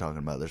know what you're talking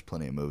about. There's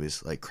plenty of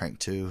movies like Crank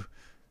 2.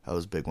 That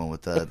was a big one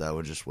with that. That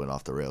one just went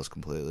off the rails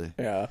completely.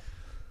 Yeah.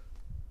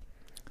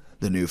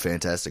 The new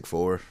Fantastic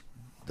Four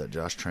that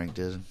Josh Trank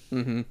did.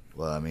 Mm-hmm.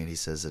 Well, I mean, he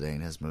says it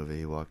ain't his movie.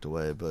 He walked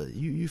away, but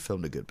you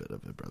filmed a good bit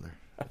of it, brother.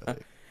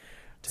 Like,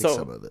 take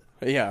some of it.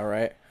 Yeah,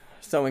 right.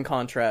 So in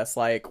contrast,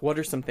 like, what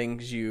are some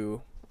things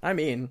I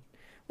mean,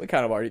 we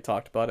kind of already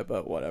talked about it,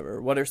 but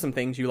whatever. What are some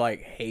things you,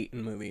 like, hate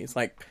in movies?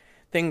 Like,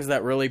 things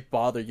that really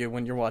bother you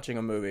when you're watching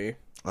a movie.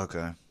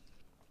 Okay.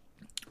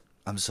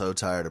 I'm so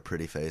tired of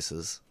pretty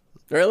faces.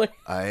 Really?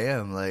 I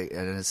am, like,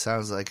 and it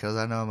sounds like, because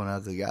I know I'm an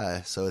ugly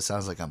guy, so it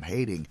sounds like I'm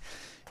hating.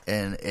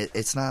 And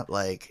it's not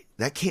like,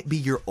 that can't be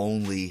your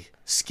only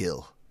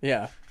skill.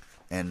 Yeah.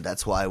 And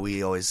that's why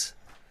we always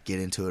get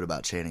into it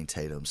about Channing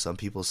Tatum. Some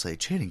people say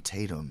Channing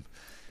Tatum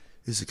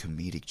is a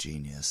comedic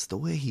genius. The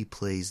way he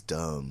plays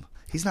dumb.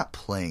 He's not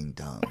playing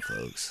dumb,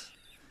 folks.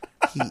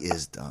 He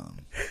is dumb.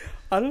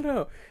 I don't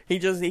know. He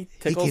tickles. He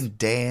can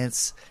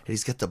dance, and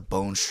he's got the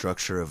bone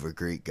structure of a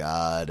Greek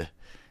god,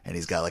 and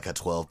he's got like a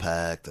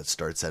 12-pack that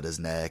starts at his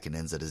neck and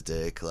ends at his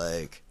dick.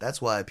 Like,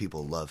 that's why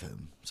people love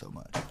him so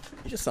much.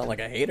 You just sound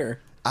like a hater.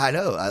 I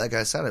know, like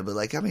I said it, but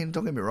like, I mean,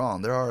 don't get me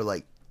wrong. There are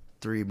like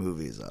 3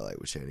 movies I like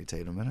with Channing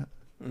Tatum in it.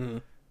 Mm-hmm.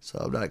 So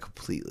I'm not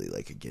completely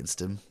like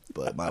against him,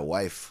 but my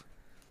wife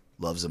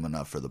loves him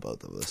enough for the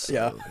both of us. So,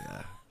 Yeah.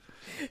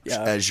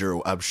 yeah.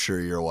 I'm sure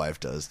your wife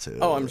does too.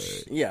 Oh,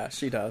 yeah,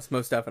 she does,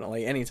 most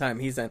definitely. Anytime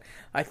he's in,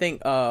 I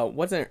think,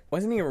 wasn't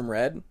he in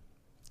Red?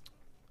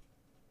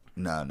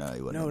 No,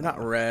 he wasn't. No, in not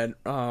that. Red.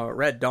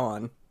 Red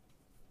Dawn.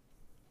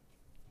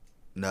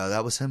 No,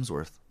 that was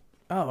Hemsworth.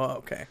 Oh,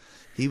 okay.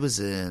 He's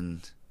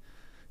been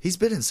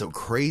in some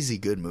crazy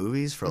good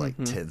movies for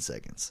like 10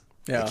 seconds.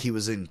 Yeah. Like he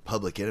was in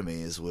Public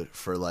Enemies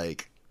for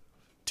like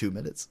 2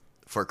 minutes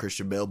before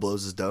Christian Bale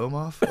blows his dome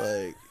off,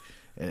 like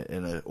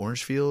in an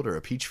orange field or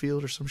a peach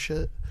field or some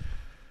shit.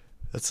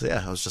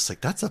 I was just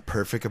like, that's a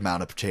perfect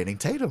amount of Channing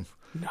Tatum.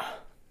 No.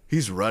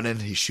 He's running,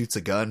 he shoots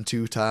a gun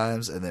 2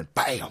 times, and then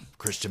bam,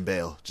 Christian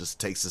Bale just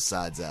takes his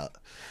sides out.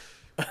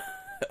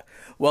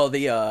 Well,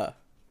 the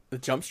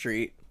Jump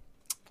Street,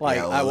 like,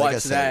 Yeah, well, I like I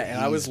watched said, that and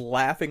I was he's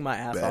laughing my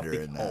ass off better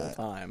the in whole that.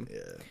 time. Yeah,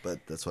 but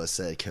that's why I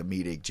said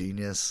comedic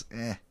genius.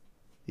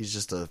 He's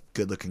just a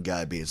good-looking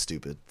guy being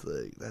stupid.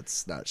 Like,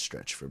 that's not a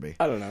stretch for me.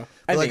 I don't know.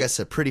 But like I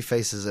said, pretty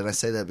faces, and I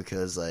say that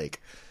because,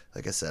 like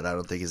I said, I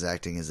don't think his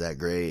acting is that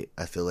great.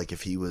 I feel like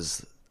if he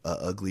was an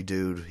ugly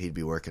dude, he'd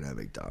be working at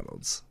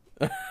McDonald's.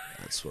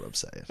 That's what I'm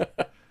saying.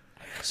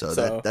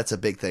 So that's a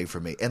big thing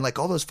for me. And like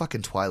all those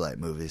fucking Twilight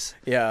movies,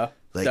 Yeah,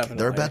 like definitely.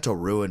 they're about to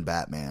ruin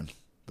Batman.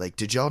 Like,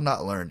 did y'all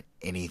not learn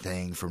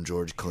anything from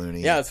George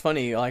Clooney? Yeah, it's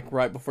funny. Like,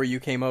 right before you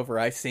came over,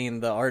 I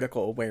seen the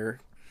article where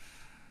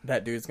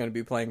that dude's going to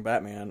be playing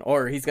Batman,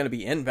 or he's going to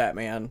be in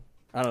Batman.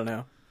 I don't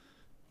know.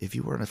 If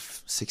you weren't a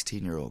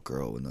 16-year-old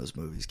girl when those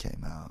movies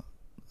came out,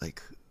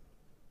 like,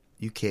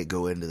 you can't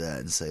go into that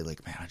and say,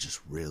 like, man, I just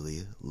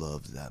really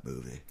loved that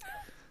movie.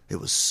 It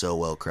was so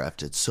well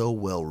crafted, so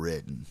well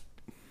written,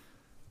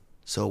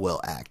 so well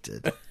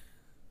acted.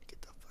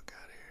 Get the fuck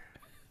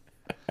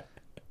out of here.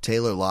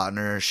 Taylor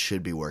Lautner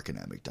should be working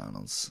at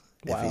McDonald's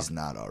if Wow. he's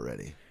not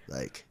already.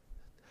 Like,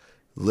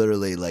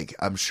 literally, like,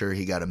 I'm sure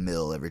he got a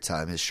mill every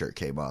time his shirt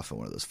came off in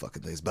one of those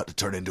fucking things. About to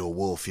turn into a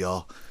wolf,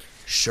 y'all.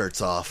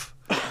 Shirts off.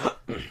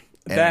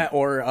 That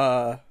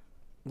or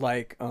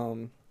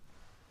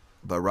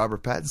But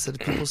Robert Pattinson,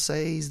 people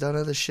say he's done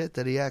other shit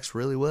that he acts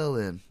really well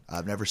in.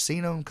 I've never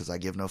seen him because I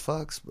give no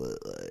fucks,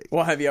 but like,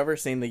 well, have you ever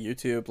seen the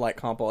YouTube like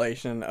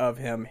compilation of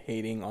him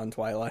hating on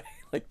Twilight,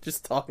 like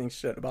just talking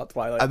shit about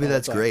Twilight? I mean, all the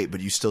that's time? great,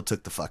 but you still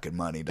took the fucking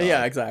money, dog.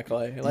 Yeah,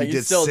 exactly. Like you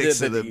did still 6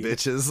 did of the deed.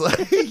 bitches.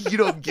 Like, you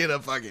don't get a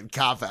fucking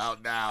cop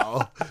out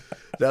now.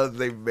 Now that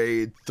they've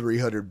made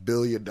 $300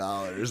 billion,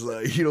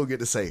 like, you don't get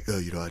to say, oh,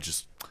 I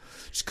just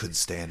couldn't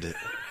stand it.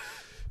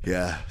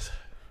 Yeah.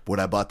 When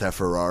I bought that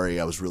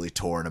Ferrari, I was really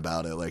torn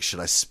about it. Like,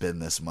 should I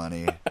spend this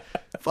money?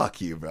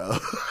 Fuck you, bro.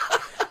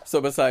 So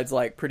besides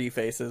like pretty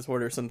faces,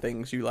 what are some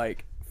things you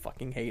like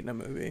fucking hate in a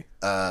movie?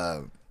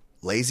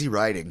 Lazy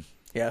writing.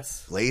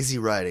 Yes. Lazy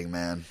writing,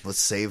 man. Let's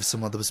save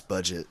some of this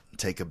budget,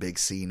 take a big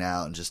scene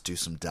out, and just do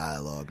some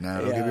dialogue.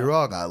 Now, don't get me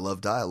wrong, I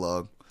love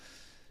dialogue,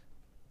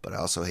 but I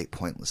also hate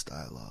pointless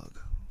dialogue.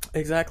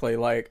 Exactly.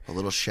 Like, a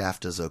little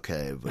Shafta's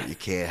okay, but you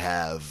can't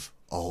have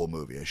a whole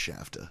movie of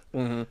Shafta.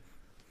 Mm-hmm.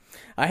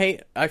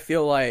 I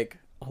feel like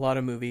a lot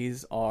of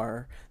movies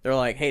they're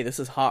like, hey, this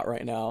is hot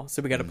right now,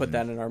 so we got to put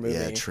that in our movie.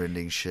 Yeah,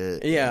 trending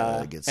shit.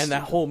 Yeah, and stupid.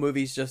 That whole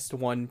movie's just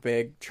one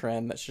big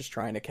trend that's just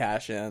trying to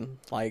cash in.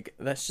 Like,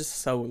 that's just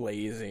so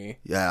lazy.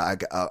 Yeah,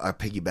 I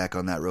piggyback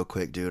on that real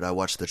quick, dude. I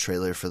watched the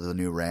trailer for the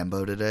new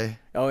Rambo today.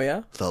 Oh,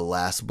 yeah? The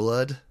Last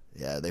Blood.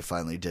 Yeah, they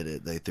finally did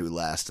it. They threw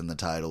last in the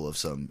title of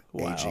some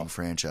aging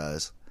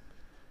franchise.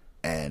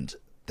 And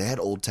they had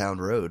Old Town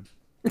Road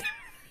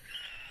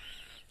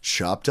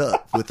chopped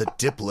up with a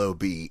Diplo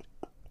beat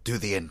through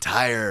the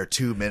entire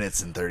 2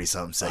 minutes and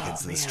 30-something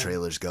seconds this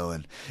trailer's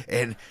going.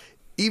 And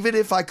even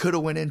if I could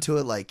have went into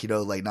it like, you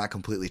know, like not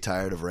completely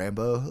tired of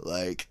Rambo,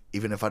 like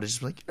even if I'd just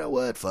been like, you know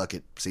what, fuck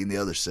it, seen the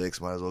other 6,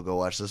 might as well go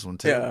watch this one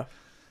too. Yeah.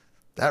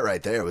 That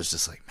right there was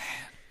just like,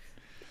 man,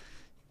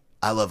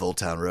 I love Old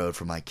Town Road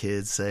for my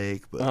kids'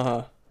 sake,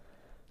 but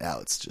now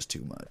it's just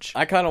too much.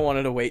 I kind of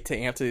wanted to wait to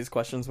answer these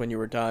questions when you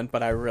were done,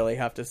 but I really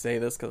have to say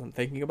this because I'm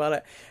thinking about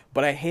it.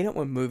 But I hate it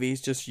when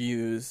movies just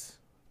use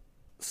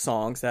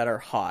songs that are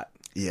hot.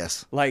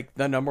 Yes. Like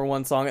the number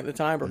one song at the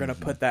time, we're going to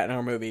put that in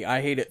our movie.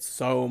 I hate it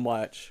so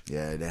much.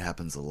 Yeah, it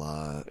happens a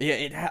lot.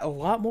 Yeah, a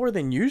lot more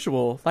than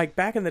usual. Like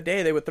back in the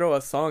day, they would throw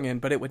a song in,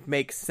 but it would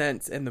make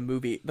sense in the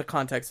movie, the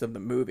context of the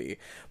movie.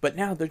 But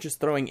now they're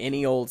just throwing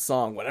any old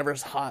song.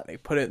 Whatever's hot, they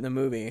put it in the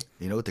movie.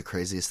 You know what the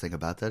craziest thing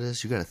about that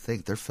is? You got to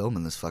think, they're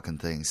filming this fucking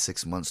thing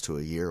 6 months to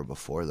a year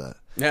before that.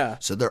 Yeah.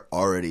 So they're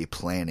already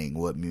planning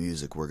what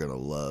music we're going to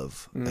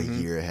love a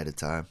year ahead of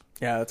time.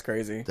 Yeah, that's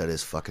crazy. That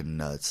is fucking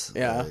nuts.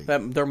 Yeah,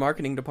 like, their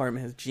marketing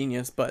department is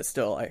genius, but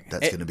still, like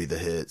that's going to be the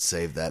hit.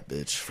 Save that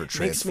bitch for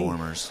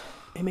Transformers.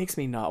 It makes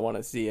me not want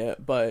to see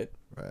it, but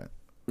right,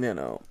 you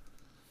know.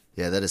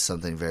 Yeah, that is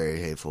something very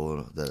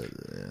hateful.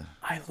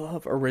 I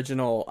love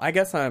original. I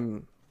guess I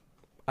don't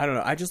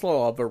know. I just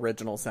love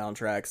original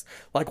soundtracks,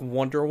 like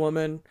Wonder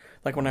Woman.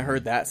 Like when I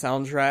heard that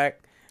soundtrack,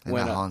 and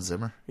Hans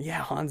Zimmer.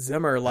 Yeah, Hans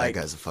Zimmer. Like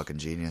that guy's a fucking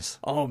genius.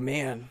 Oh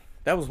man.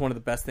 That was one of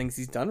the best things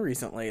he's done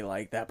recently,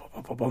 like that.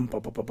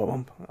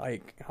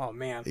 Like, oh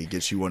man, he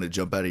gets you want to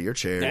jump out of your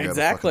chair. And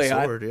exactly. Grab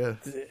a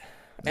fucking sword,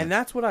 And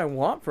that's what I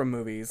want from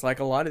movies. Like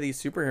a lot of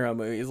these superhero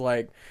movies.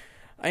 Like,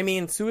 I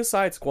mean,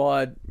 Suicide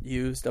Squad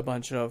used a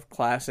bunch of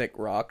classic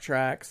rock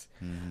tracks,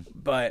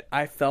 but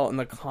I felt in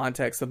the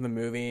context of the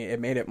movie,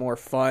 it made it more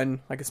fun.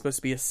 Like it's supposed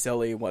to be a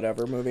silly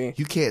whatever movie.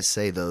 You can't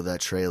say though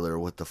that trailer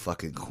with the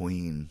fucking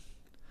Queen.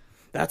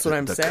 That's what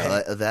I'm saying. The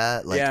cut of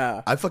that, like,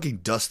 yeah. I fucking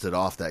dusted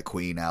off that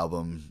Queen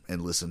album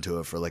and listened to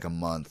it for like a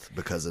month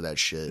because of that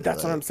shit.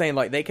 That's what I'm saying.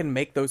 Like, they can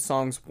make those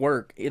songs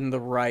work in the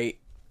right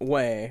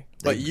way,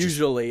 but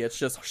usually it's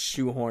just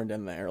shoehorned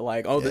in there.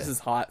 Like, this is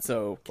hot,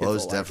 so kids it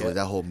was will definitely like it.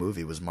 That whole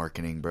movie was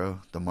marketing, bro.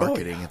 The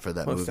marketing for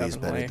that movie is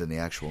better than the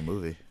actual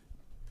movie.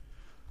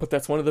 But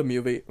that's one of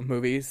the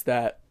movies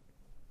that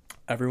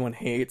everyone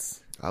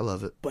hates. I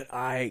love it, but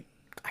I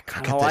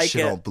kind of of like that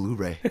shit it on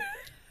Blu-ray.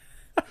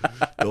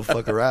 Don't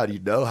fuck around. You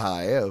know how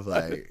I am.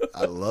 Like,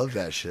 I love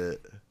that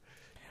shit.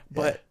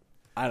 But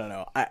I don't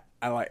know.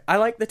 I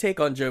like the take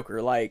on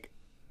Joker. Like,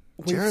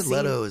 Jared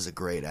Leto is a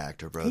great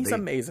actor, bro. He's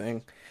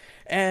amazing.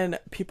 And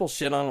people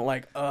shit on it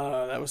like,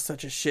 that was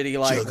such a shitty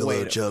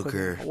Juggalo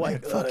Joker. Man,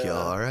 fuck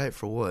y'all, all right,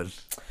 for one.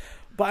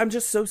 But I'm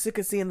just so sick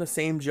of seeing the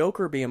same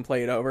Joker being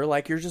played over.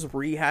 Like, you're just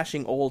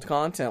rehashing old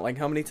content. Like,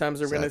 how many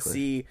times are we going to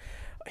see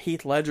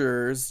Heath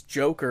Ledger's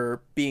Joker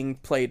being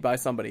played by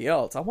somebody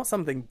else? I want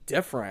something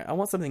different. I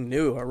want something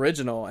new,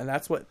 original, and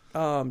that's what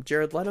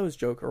Jared Leto's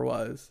Joker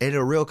was. And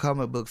a real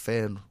comic book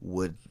fan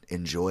would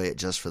enjoy it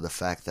just for the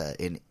fact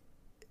that in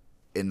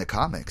the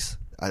comics,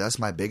 that's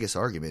my biggest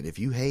argument. If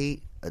you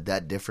hate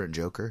that different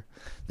Joker,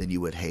 then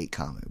you would hate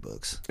comic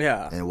books.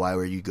 Yeah. And why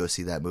would you go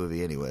see that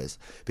movie anyways?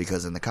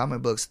 Because in the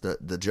comic books,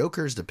 the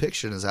Joker's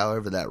depiction is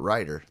however that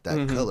writer,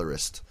 that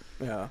colorist,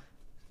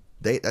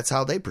 that's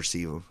how they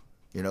perceive him.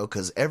 You know,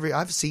 because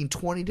I've seen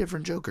 20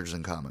 different Jokers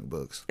in comic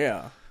books.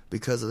 Yeah.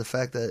 Because of the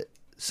fact that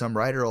some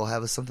writer will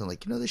have something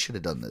like, they should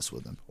have done this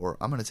with him. Or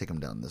I'm going to take him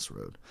down this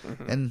road.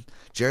 And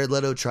Jared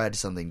Leto tried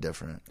something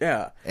different.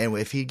 Yeah. And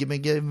if he'd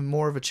given him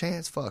more of a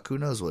chance, fuck, who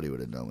knows what he would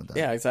have done with that.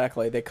 Yeah,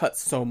 exactly. They cut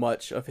so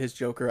much of his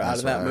Joker out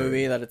of that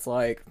movie that it's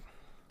like,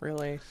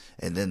 really?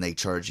 And then they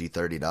charge you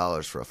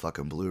 $30 for a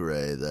fucking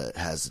Blu-ray that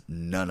has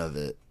none of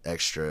it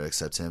extra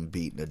except him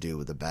beating a dude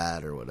with a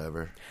bat or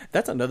whatever.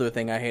 That's another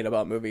thing I hate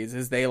about movies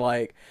is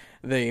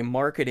the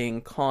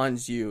marketing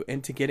cons you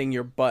into getting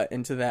your butt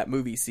into that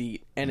movie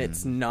seat, and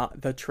it's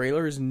not, the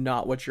trailer is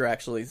not what you're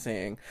actually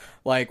seeing.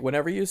 Like,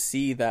 whenever you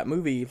see that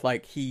movie,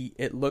 like,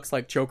 it looks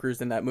like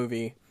Joker's in that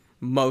movie,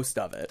 most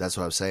of it. That's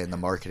what I'm saying. The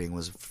marketing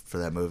for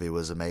that movie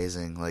was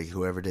amazing. Like,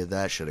 whoever did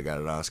that should have got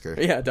an Oscar.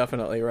 Yeah,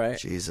 definitely, right?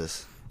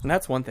 Jesus. And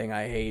that's one thing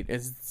I hate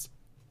is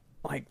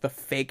like the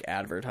fake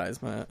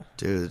advertisement.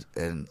 Dude,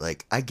 and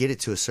like I get it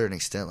to a certain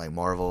extent, like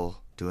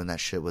Marvel doing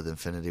that shit with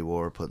Infinity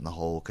War, putting the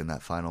Hulk in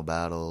that final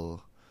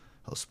battle.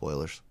 Oh,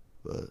 spoilers.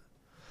 But,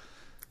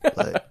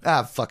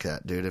 like, fuck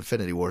that, dude.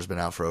 Infinity War's been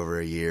out for over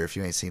a year. If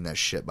you ain't seen that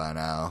shit by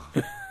now,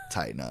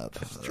 tighten up.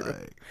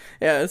 Like,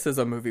 yeah, this is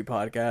a movie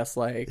podcast.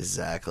 Like,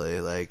 exactly.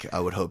 Like, I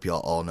would hope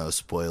y'all all know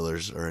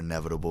spoilers are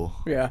inevitable.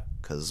 Yeah.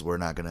 Because we're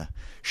not going to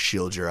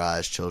shield your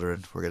eyes,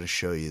 children. We're going to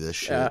show you this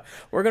shit. Yeah,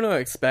 we're going to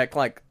expect,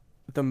 like,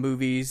 the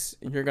movies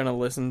you're going to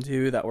listen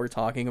to that we're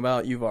talking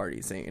about, you've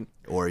already seen.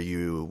 Or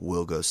you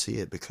will go see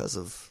it because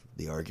of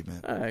the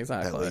argument.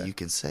 Exactly. That way you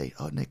can say,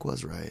 oh, Nick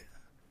was right.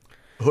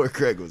 Or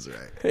Craig was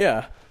right.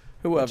 Yeah.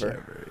 Whoever.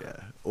 Whichever,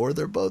 yeah. Or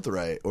they're both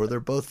right. Or they're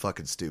both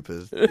fucking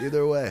stupid.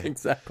 Either way.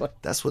 Exactly.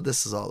 That's what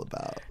this is all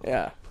about.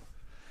 Yeah.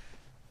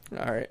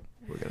 All right.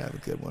 We're going to have a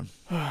good one.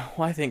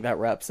 Well, I think that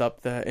wraps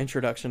up the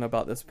introduction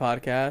about this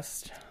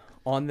podcast.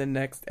 On the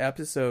next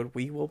episode,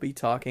 we will be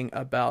talking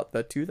about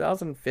the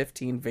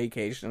 2015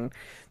 vacation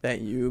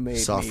that you made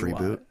Soft me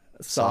reboot. watch.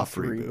 Soft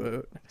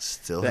reboot.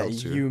 Still that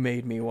helps you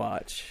made me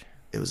watch.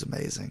 It was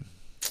amazing.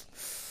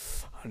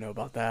 I don't know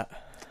about that.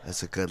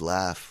 That's a good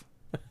laugh.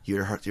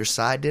 Your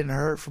side didn't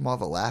hurt from all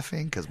the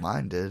laughing? Because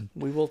mine did.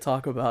 We will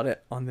talk about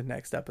it on the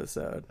next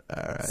episode.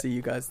 All right. See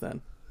you guys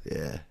then.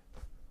 Yeah.